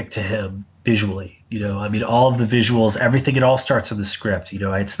specific to him visually. All of the visuals, everything, it all starts in the script.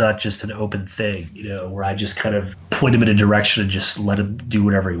 It's not just an open thing, where I just kind of point him in a direction and just let him do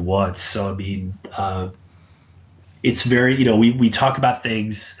whatever he wants. So, it's very, we talk about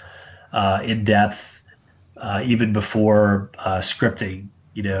things in depth, even before scripting,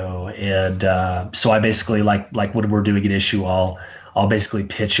 and so I basically like when we're doing an issue, I'll basically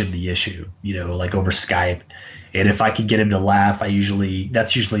pitch him the issue, like over Skype. And if I can get him to laugh,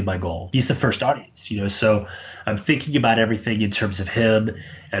 that's usually my goal. He's the first audience, so I'm thinking about everything in terms of him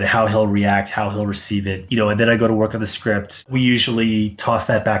and how he'll react, how he'll receive it, and then I go to work on the script. We usually toss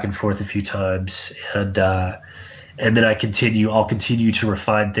that back and forth a few times, and then I'll continue to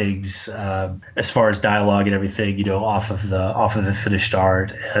refine things as far as dialogue and everything, off of the finished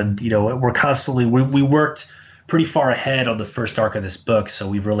art. And we're constantly we worked pretty far ahead on the first arc of this book, so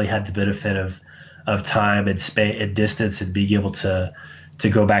we've really had the benefit of time and space and distance, and being able to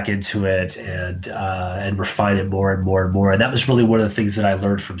go back into it and refine it more and more and more. And that was really one of the things that I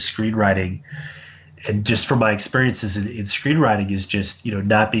learned from screenwriting, and just from my experiences in screenwriting, is just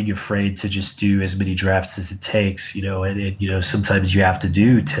not being afraid to just do as many drafts as it takes. And sometimes you have to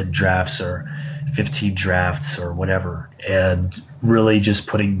do 10 drafts or 15 drafts or whatever, and really just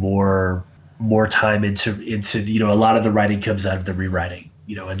putting more time into a lot of the writing comes out of the rewriting,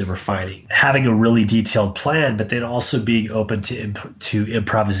 and the refining, having a really detailed plan, but then also being open to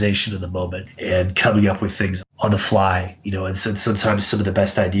improvisation in the moment and coming up with things on the fly, and sometimes some of the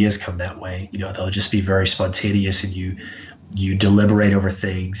best ideas come that way. They'll just be very spontaneous, and you deliberate over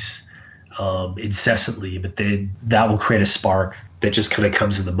things incessantly, but then that will create a spark that just kind of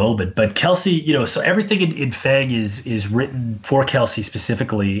comes in the moment. But Kelsey, so everything in Fang is written for Kelsey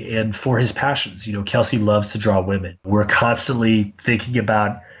specifically and for his passions. Kelsey loves to draw women. We're constantly thinking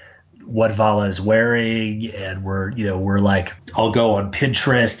about what Vala is wearing, and we're like, I'll go on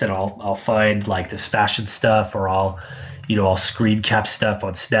Pinterest and I'll find like this fashion stuff, or I'll screen cap stuff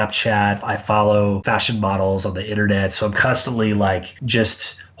on Snapchat. I follow fashion models on the internet, so I'm constantly like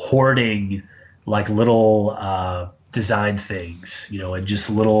just hoarding like little design things, and just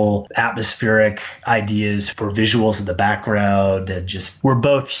little atmospheric ideas for visuals in the background. And just, we're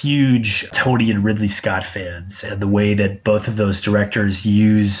both huge Tony and Ridley Scott fans, and the way that both of those directors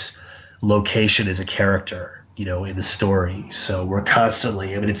use location as a character, in the story. So we're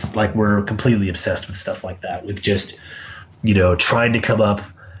constantly, it's like we're completely obsessed with stuff like that, with just, trying to come up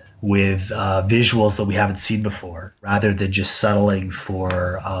with visuals that we haven't seen before, rather than just settling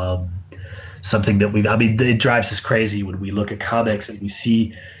for something that it drives us crazy when we look at comics and we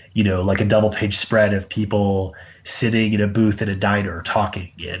see, like a double page spread of people sitting in a booth in a diner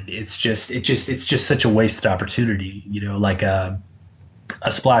talking. And it's just such a wasted opportunity, like a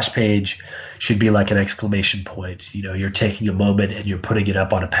splash page should be like an exclamation point. You're taking a moment and you're putting it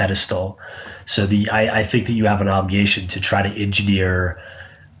up on a pedestal. So I think that you have an obligation to try to engineer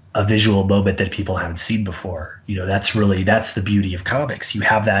a visual moment that people haven't seen before. That's the beauty of comics. You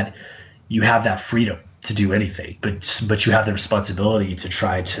have that freedom to do anything, but you have the responsibility to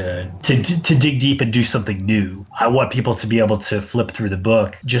try to dig deep and do something new. I want people to be able to flip through the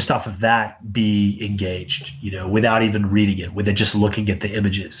book just off of that, be engaged, without even reading it, with it just looking at the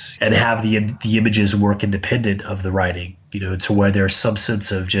images, and have the images work independent of the writing, to where there's some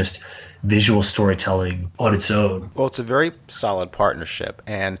sense of just visual storytelling on its own. Well, it's a very solid partnership.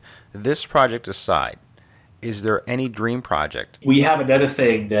 And this project aside, is there any dream project? We have another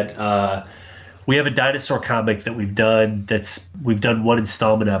thing that we have a dinosaur comic that we've done one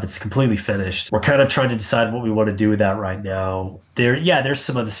installment of. It's completely finished. We're kind of trying to decide what we want to do with that right now. There's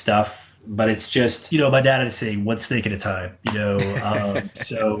some other stuff, but it's just, my dad is saying one snake at a time,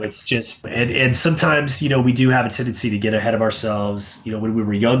 so it's just, and sometimes, we do have a tendency to get ahead of ourselves, when we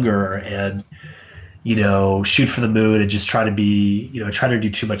were younger, and shoot for the moon and just try to do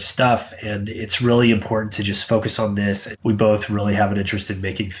too much stuff. And it's really important to just focus on this. We both really have an interest in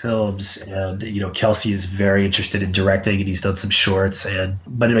making films, and, Kelsey is very interested in directing, and he's done some shorts.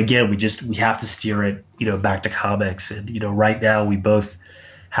 But again, we have to steer it, back to comics. And, right now we both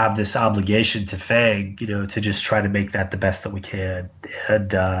have this obligation to Fang, to just try to make that the best that we can.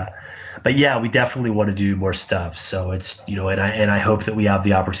 And but yeah, we definitely want to do more stuff. So it's and I hope that we have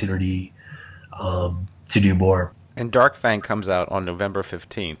the opportunity to do more. And Dark Fang comes out on November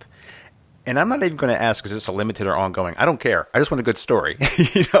 15th. And I'm not even going to ask, is this a limited or ongoing? I don't care. I just want a good story.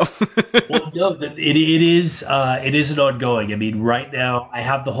 Well, no, it is an ongoing. I mean, right now I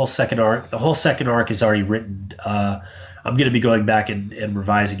have the whole second arc. The whole second arc is already written. I'm going to be going back and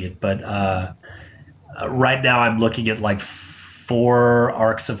revising it. But right now I'm looking at like 4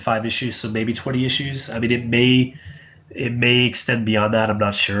 arcs of 5 issues, so maybe 20 issues. I mean, it may extend beyond that. I'm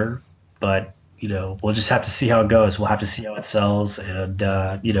not sure, but we'll just have to see how it goes. We'll have to see how it sells, and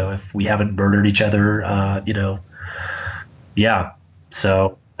if we haven't murdered each other, yeah.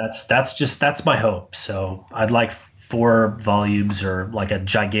 So that's my hope. So I'd like 4 volumes or like a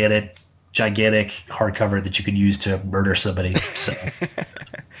gigantic hardcover that you can use to murder somebody. So.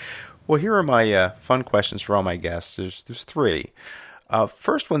 Well, here are my fun questions for all my guests. There's 3.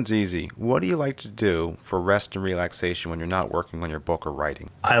 First one's easy. What do you like to do for rest and relaxation when you're not working on your book or writing?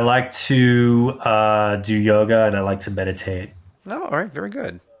 I like to do yoga, and I like to meditate. Oh, all right. Very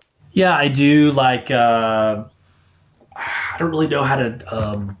good. Yeah, I do like I don't really know how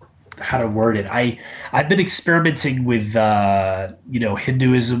to word it. I've been experimenting with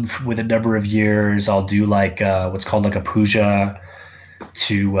Hinduism with a number of years. I'll do like what's called like a puja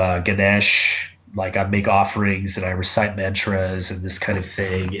to Ganesh. Like I make offerings and I recite mantras and this kind of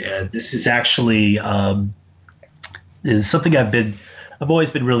thing. And this is actually is something I've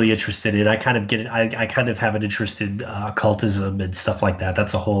always been really interested in. I kind of have an interest in occultism and stuff like that.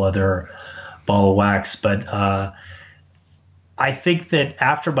 That's a whole other ball of wax. But I think that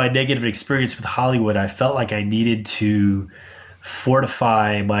after my negative experience with Hollywood, I felt like I needed to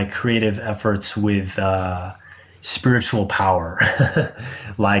fortify my creative efforts with spiritual power.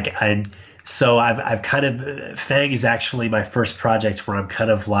 So I've kind of, Fang is actually my first project where I'm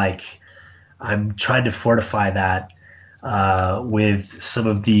kind of like, I'm trying to fortify that with some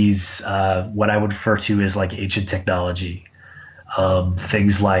of these, what I would refer to as like ancient technology,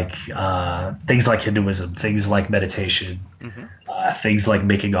 things like Hinduism, things like meditation, things like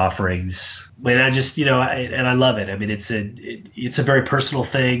making offerings. And I just, and I love it. I mean, it's a very personal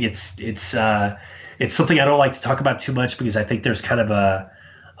thing. It's something I don't like to talk about too much because I think there's kind of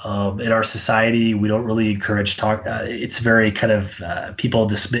in our society, we don't really encourage talk. It's very kind of people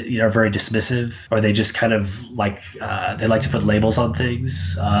are very dismissive, or they just kind of like they like to put labels on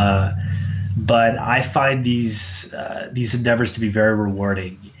things. But I find these endeavors to be very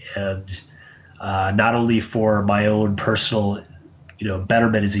rewarding, and not only for my own personal,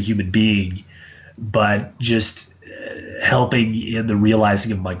 betterment as a human being, but just helping in the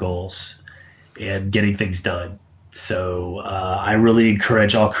realizing of my goals and getting things done. So I really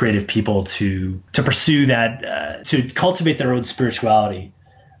encourage all creative people to pursue that, to cultivate their own spirituality.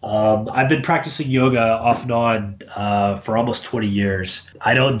 I've been practicing yoga off and on for almost 20 years.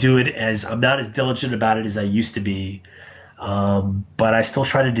 I don't do it I'm not as diligent about it as I used to be, but I still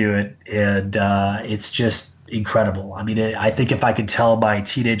try to do it, and it's just incredible. I mean, I think if I could tell my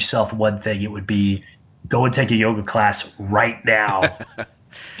teenage self one thing, it would be go and take a yoga class right now.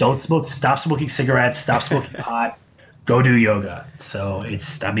 Stop smoking cigarettes, stop smoking pot, go do yoga. So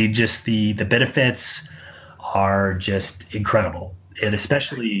just the benefits are just incredible. And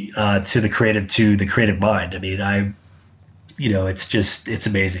especially to the creative mind. I mean, it's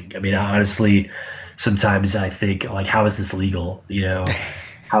amazing. I mean, honestly, sometimes I think like, how is this legal?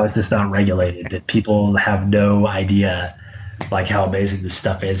 How is this not regulated? That people have no idea like how amazing this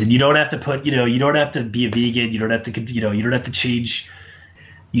stuff is. And you don't have to you don't have to be a vegan. You don't have to, you don't have to change.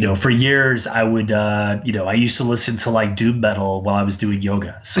 For years I would, I used to listen to like doom metal while I was doing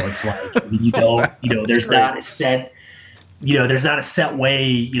yoga. So it's like, there's not a set, there's not a set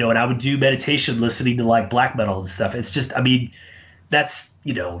way, and I would do meditation listening to like black metal and stuff. It's just, I mean, that's,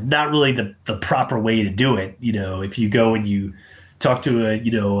 not really the proper way to do it. If you go and you talk to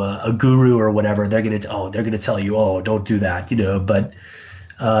a guru or whatever, they're going to tell you, oh, don't do that, but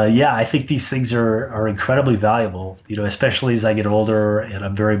I think these things are incredibly valuable, especially as I get older, and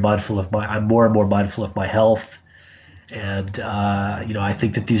I'm I'm more and more mindful of my health. And, I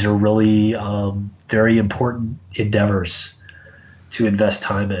think that these are really very important endeavors to invest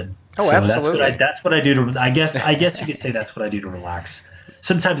time in. Oh, so absolutely. That's what I do to, I guess you could say that's what I do to relax.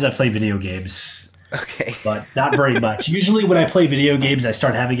 Sometimes I play video games, okay, but not very much. Usually when I play video games, I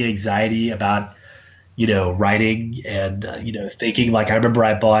start having anxiety about, writing and, thinking. Like I remember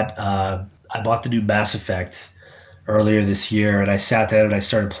I bought the new Mass Effect earlier this year, and I sat down and I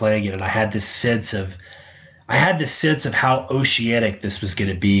started playing it, and I had this sense of, I had this sense of how oceanic this was going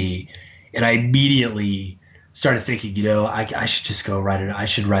to be, and I immediately started thinking, I should just go write it. I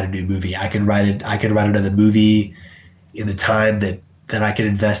should write a new movie. I can write it. I can write another movie in the time that I can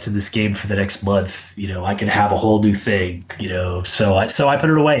invest in this game for the next month. I can have a whole new thing. So I put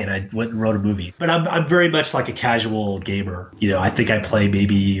it away and I went and wrote a movie. But I'm very much like a casual gamer. I think I play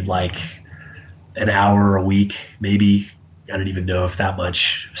maybe like an hour a week, maybe. I don't even know if that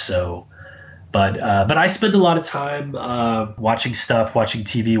much. So, but I spend a lot of time watching stuff, watching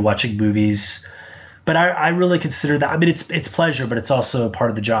TV, watching movies. But I really consider that. I mean, it's pleasure, but it's also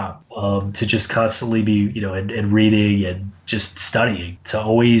part of the job to just constantly be, and reading and just studying, to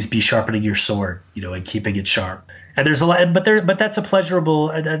always be sharpening your sword, and keeping it sharp. And there's a lot, but that's a pleasurable,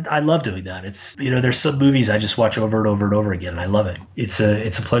 and I love doing that. It's, there's some movies I just watch over and over and over again, and I love it. It's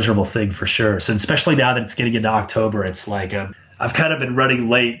a pleasurable thing for sure. So especially now that it's getting into October, it's like I've kind of been running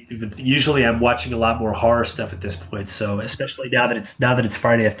late. Usually I'm watching a lot more horror stuff at this point. So especially now that it's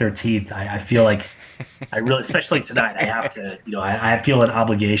Friday the 13th, I feel like I really, especially tonight, I have to, I feel an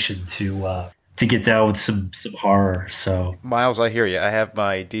obligation to get down with some horror. So Miles, I hear you. I have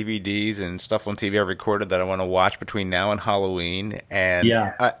my DVDs and stuff on TV I recorded that I want to watch between now and Halloween, and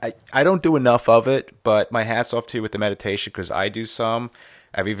yeah. I don't do enough of it, but my hat's off to you with the meditation, because I do some.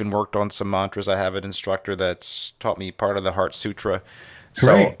 I've even worked on some mantras. I have an instructor that's taught me part of the Heart Sutra.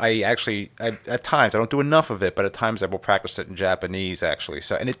 So Great. I at times, I don't do enough of it, but at times I will practice it in Japanese, actually.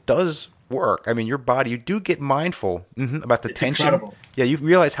 So, and it does work. I mean, your body, you do get mindful about the tension. Incredible. Yeah, you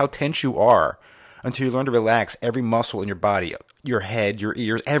realize how tense you are until you learn to relax every muscle in your body, your head, your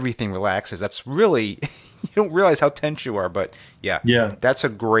ears, everything relaxes. That's really, you don't realize how tense you are, but yeah, that's a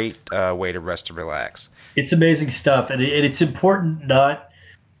great way to rest and relax. It's amazing stuff, and it's important not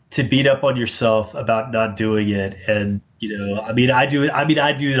to beat up on yourself about not doing it. And I do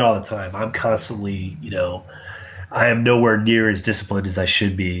it all the time. I'm constantly, I am nowhere near as disciplined as I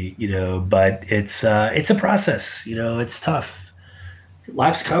should be, but it's a process. It's tough.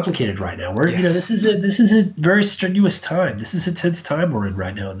 Life's complicated right now. This is a very strenuous time. This is a tense time we're in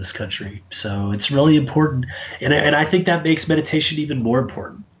right now in this country. So it's really important, and I think that makes meditation even more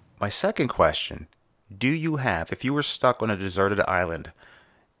important. My second question: do you have, if you were stuck on a deserted island,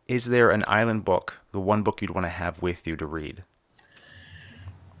 is there an island book, the one book you'd want to have with you to read?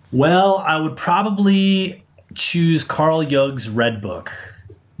 Well, I would probably choose Carl Jung's Red Book,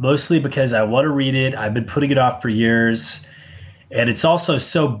 mostly because I want to read it. I've been putting it off for years, and it's also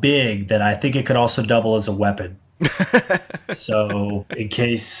so big that I think it could also double as a weapon. So in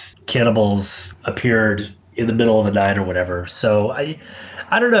case cannibals appeared in the middle of the night or whatever. So I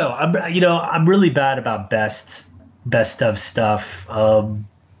don't know. I'm really bad about best of stuff. I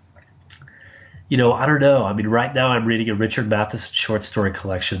don't know. I mean, right now I'm reading a Richard Matheson short story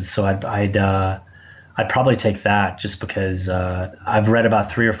collection, so I'd probably take that just because I've read about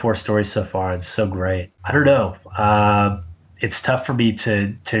 3 or 4 stories so far. It's so great. I don't know. It's tough for me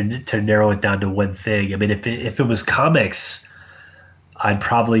to narrow it down to one thing. I mean, if it was comics, I'd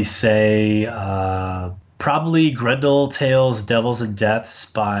probably say probably Grendel Tales, Devils and Deaths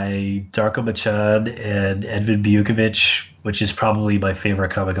by Darko Machan and Edvin Bukovic, which is probably my favorite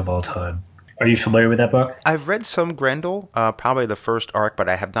comic of all time. Are you familiar with that book? I've read some Grendel, probably the first arc, but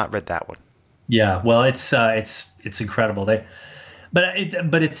I have not read that one. Yeah, well, it's incredible. But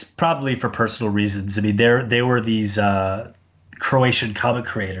it's probably for personal reasons. I mean, they were these Croatian comic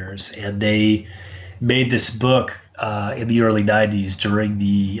creators, and they made this book in the early '90s during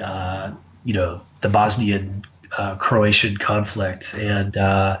the the Bosnian Croatian conflict, and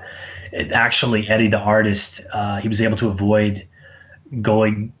actually Eddie the artist, he was able to avoid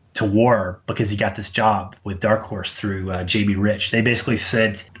going to war because he got this job with Dark Horse through Jamie Rich. They basically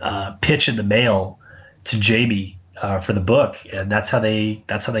sent pitch in the mail to Jamie for the book, and that's how they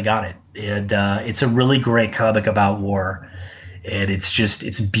got it. And it's a really great comic about war, and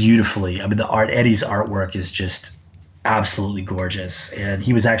it's beautifully. I mean, Eddie's artwork is just absolutely gorgeous, and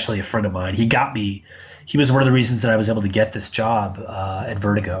he was actually a friend of mine. He was one of the reasons that I was able to get this job at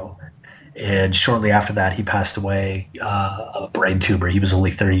Vertigo. And shortly after that, he passed away of a brain tumor. He was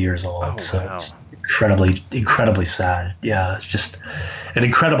only 30 years old. Oh, so wow. It's incredibly sad. Yeah, it's just an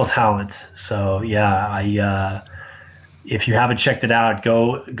incredible talent. So yeah, if you haven't checked it out,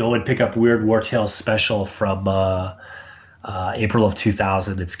 go and pick up Weird War Tales special from April of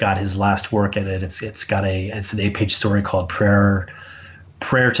 2000. It's got his last work in it. It's an 8-page story called Prayer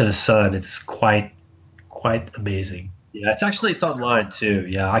to the Sun. It's quite amazing. Yeah, it's online too.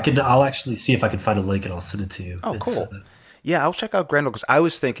 Yeah, I'll actually see if I can find a link and I'll send it to you. Oh, cool. Yeah, I'll check out Grendel because I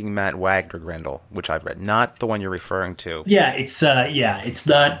was thinking Matt Wagner Grendel, which I've read, not the one you're referring to. Yeah, it's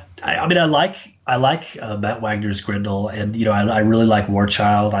not. I mean, I like Matt Wagner's Grendel, and I really like War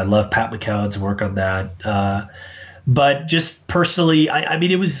Child. I love Pat McCown's work on that. But just personally, I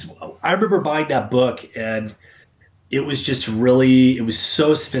mean, I remember buying that book, and it was just really, it was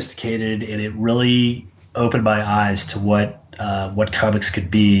so sophisticated, and it really opened my eyes to what comics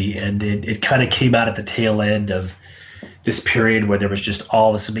could be, and it kind of came out at the tail end of this period where there was just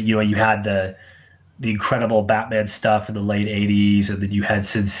all this. You had the incredible Batman stuff in the late 80s, and then you had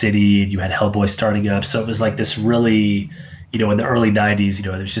Sin City, and you had Hellboy starting up. So it was like this really, in the early 90s,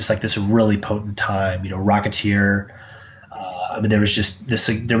 there was just like this really potent time, Rocketeer. I mean, there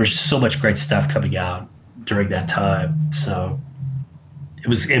was so much great stuff coming out during that time. So it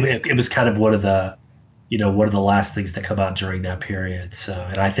was kind of one of the last things to come out during that period. So,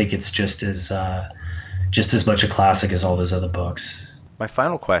 and I think it's just as much a classic as all those other books. My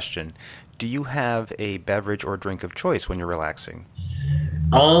final question, do you have a beverage or drink of choice when you're relaxing?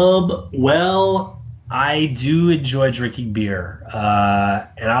 Well, I do enjoy drinking beer.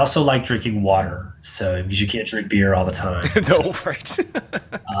 And I also like drinking water. So, because you can't drink beer all the time. No, right.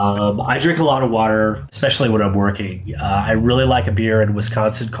 I drink a lot of water, especially when I'm working. I really like a beer in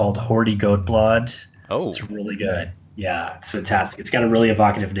Wisconsin called Horny Goat Blonde. Oh. It's really good. Yeah, it's fantastic. It's got a really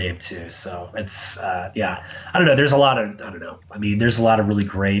evocative name too. So it's, I don't know. There's a lot of really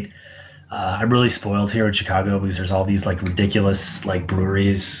great, I'm really spoiled here in Chicago because there's all these like ridiculous like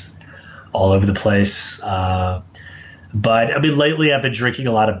breweries all over the place. But I mean, lately I've been drinking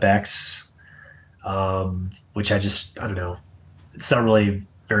a lot of Beck's, which I don't know. It's not really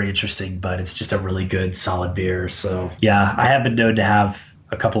very interesting, but it's just a really good solid beer. So yeah, I have been known to have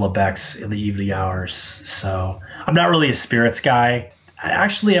a couple of Beck's in the evening hours. So I'm not really a spirits guy.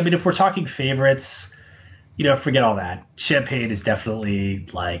 Actually, I mean, if we're talking favorites, forget all that. Champagne is definitely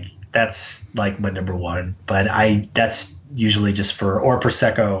that's like my number one, but that's usually just or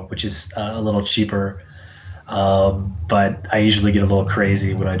Prosecco, which is a little cheaper. But I usually get a little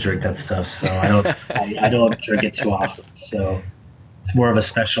crazy when I drink that stuff. So I don't drink it too often. So it's more of a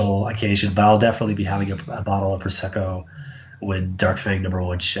special occasion, but I'll definitely be having a bottle of Prosecco when Dark Fang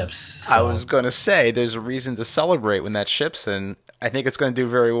 #1 ships. So. I was going to say, there's a reason to celebrate when that ships, and I think it's going to do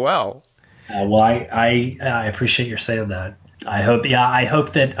very well. Well, I appreciate your saying that. I hope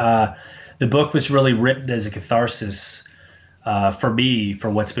that the book was really written as a catharsis for me, for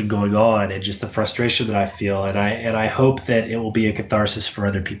what's been going on and just the frustration that I feel, and I hope that it will be a catharsis for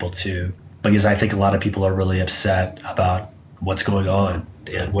other people too, because I think a lot of people are really upset about what's going on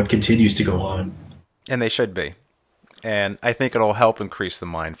and what continues to go on. And they should be. And I think it'll help increase the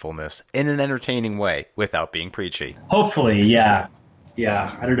mindfulness in an entertaining way without being preachy. Hopefully, yeah.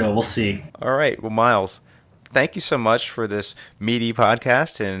 Yeah, I don't know. We'll see. All right. Well, Miles, thank you so much for this meaty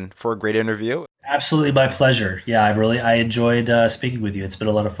podcast and for a great interview. Absolutely my pleasure. Yeah, I enjoyed speaking with you. It's been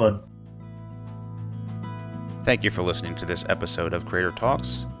a lot of fun. Thank you for listening to this episode of Creator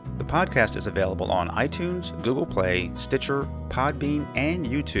Talks. The podcast is available on iTunes, Google Play, Stitcher, Podbean, and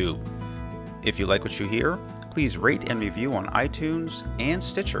YouTube. If you like what you hear, please rate and review on iTunes and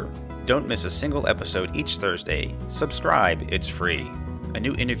Stitcher. Don't miss a single episode each Thursday. Subscribe, it's free. A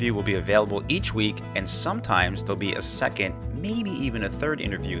new interview will be available each week, and sometimes there'll be a second, maybe even a third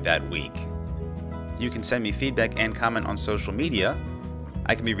interview that week. You can send me feedback and comment on social media.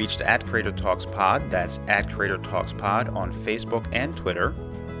 I can be reached at Creator Talks Pod, that's at Creator Talks Pod on Facebook and Twitter.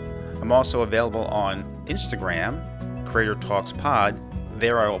 I'm also available on Instagram, Creator Talks Pod.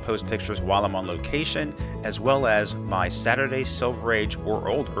 There I will post pictures while I'm on location, as well as my Saturday Silver Age or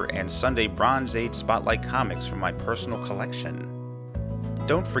older and Sunday Bronze Age Spotlight comics from my personal collection.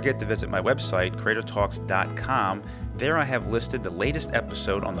 Don't forget to visit my website, CreatorTalks.com. There I have listed the latest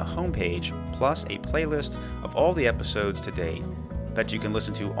episode on the homepage, plus a playlist of all the episodes to date that you can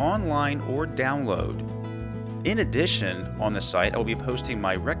listen to online or download. In addition, on the site I will be posting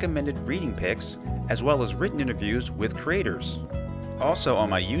my recommended reading picks, as well as written interviews with creators. Also on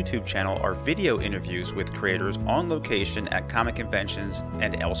my YouTube channel are video interviews with creators on location at comic conventions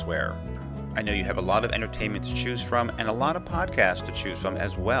and elsewhere. I know you have a lot of entertainment to choose from and a lot of podcasts to choose from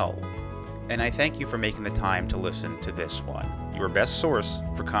as well. And I thank you for making the time to listen to this one, your best source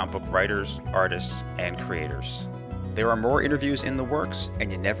for comic book writers, artists, and creators. There are more interviews in the works,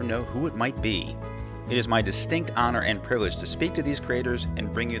 and you never know who it might be. It is my distinct honor and privilege to speak to these creators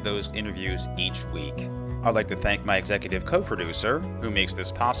and bring you those interviews each week. I'd like to thank my executive co-producer, who makes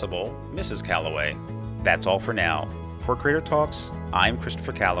this possible, Mrs. Calloway. That's all for now. For Creator Talks, I'm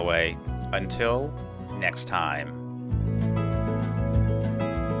Christopher Calloway. Until next time.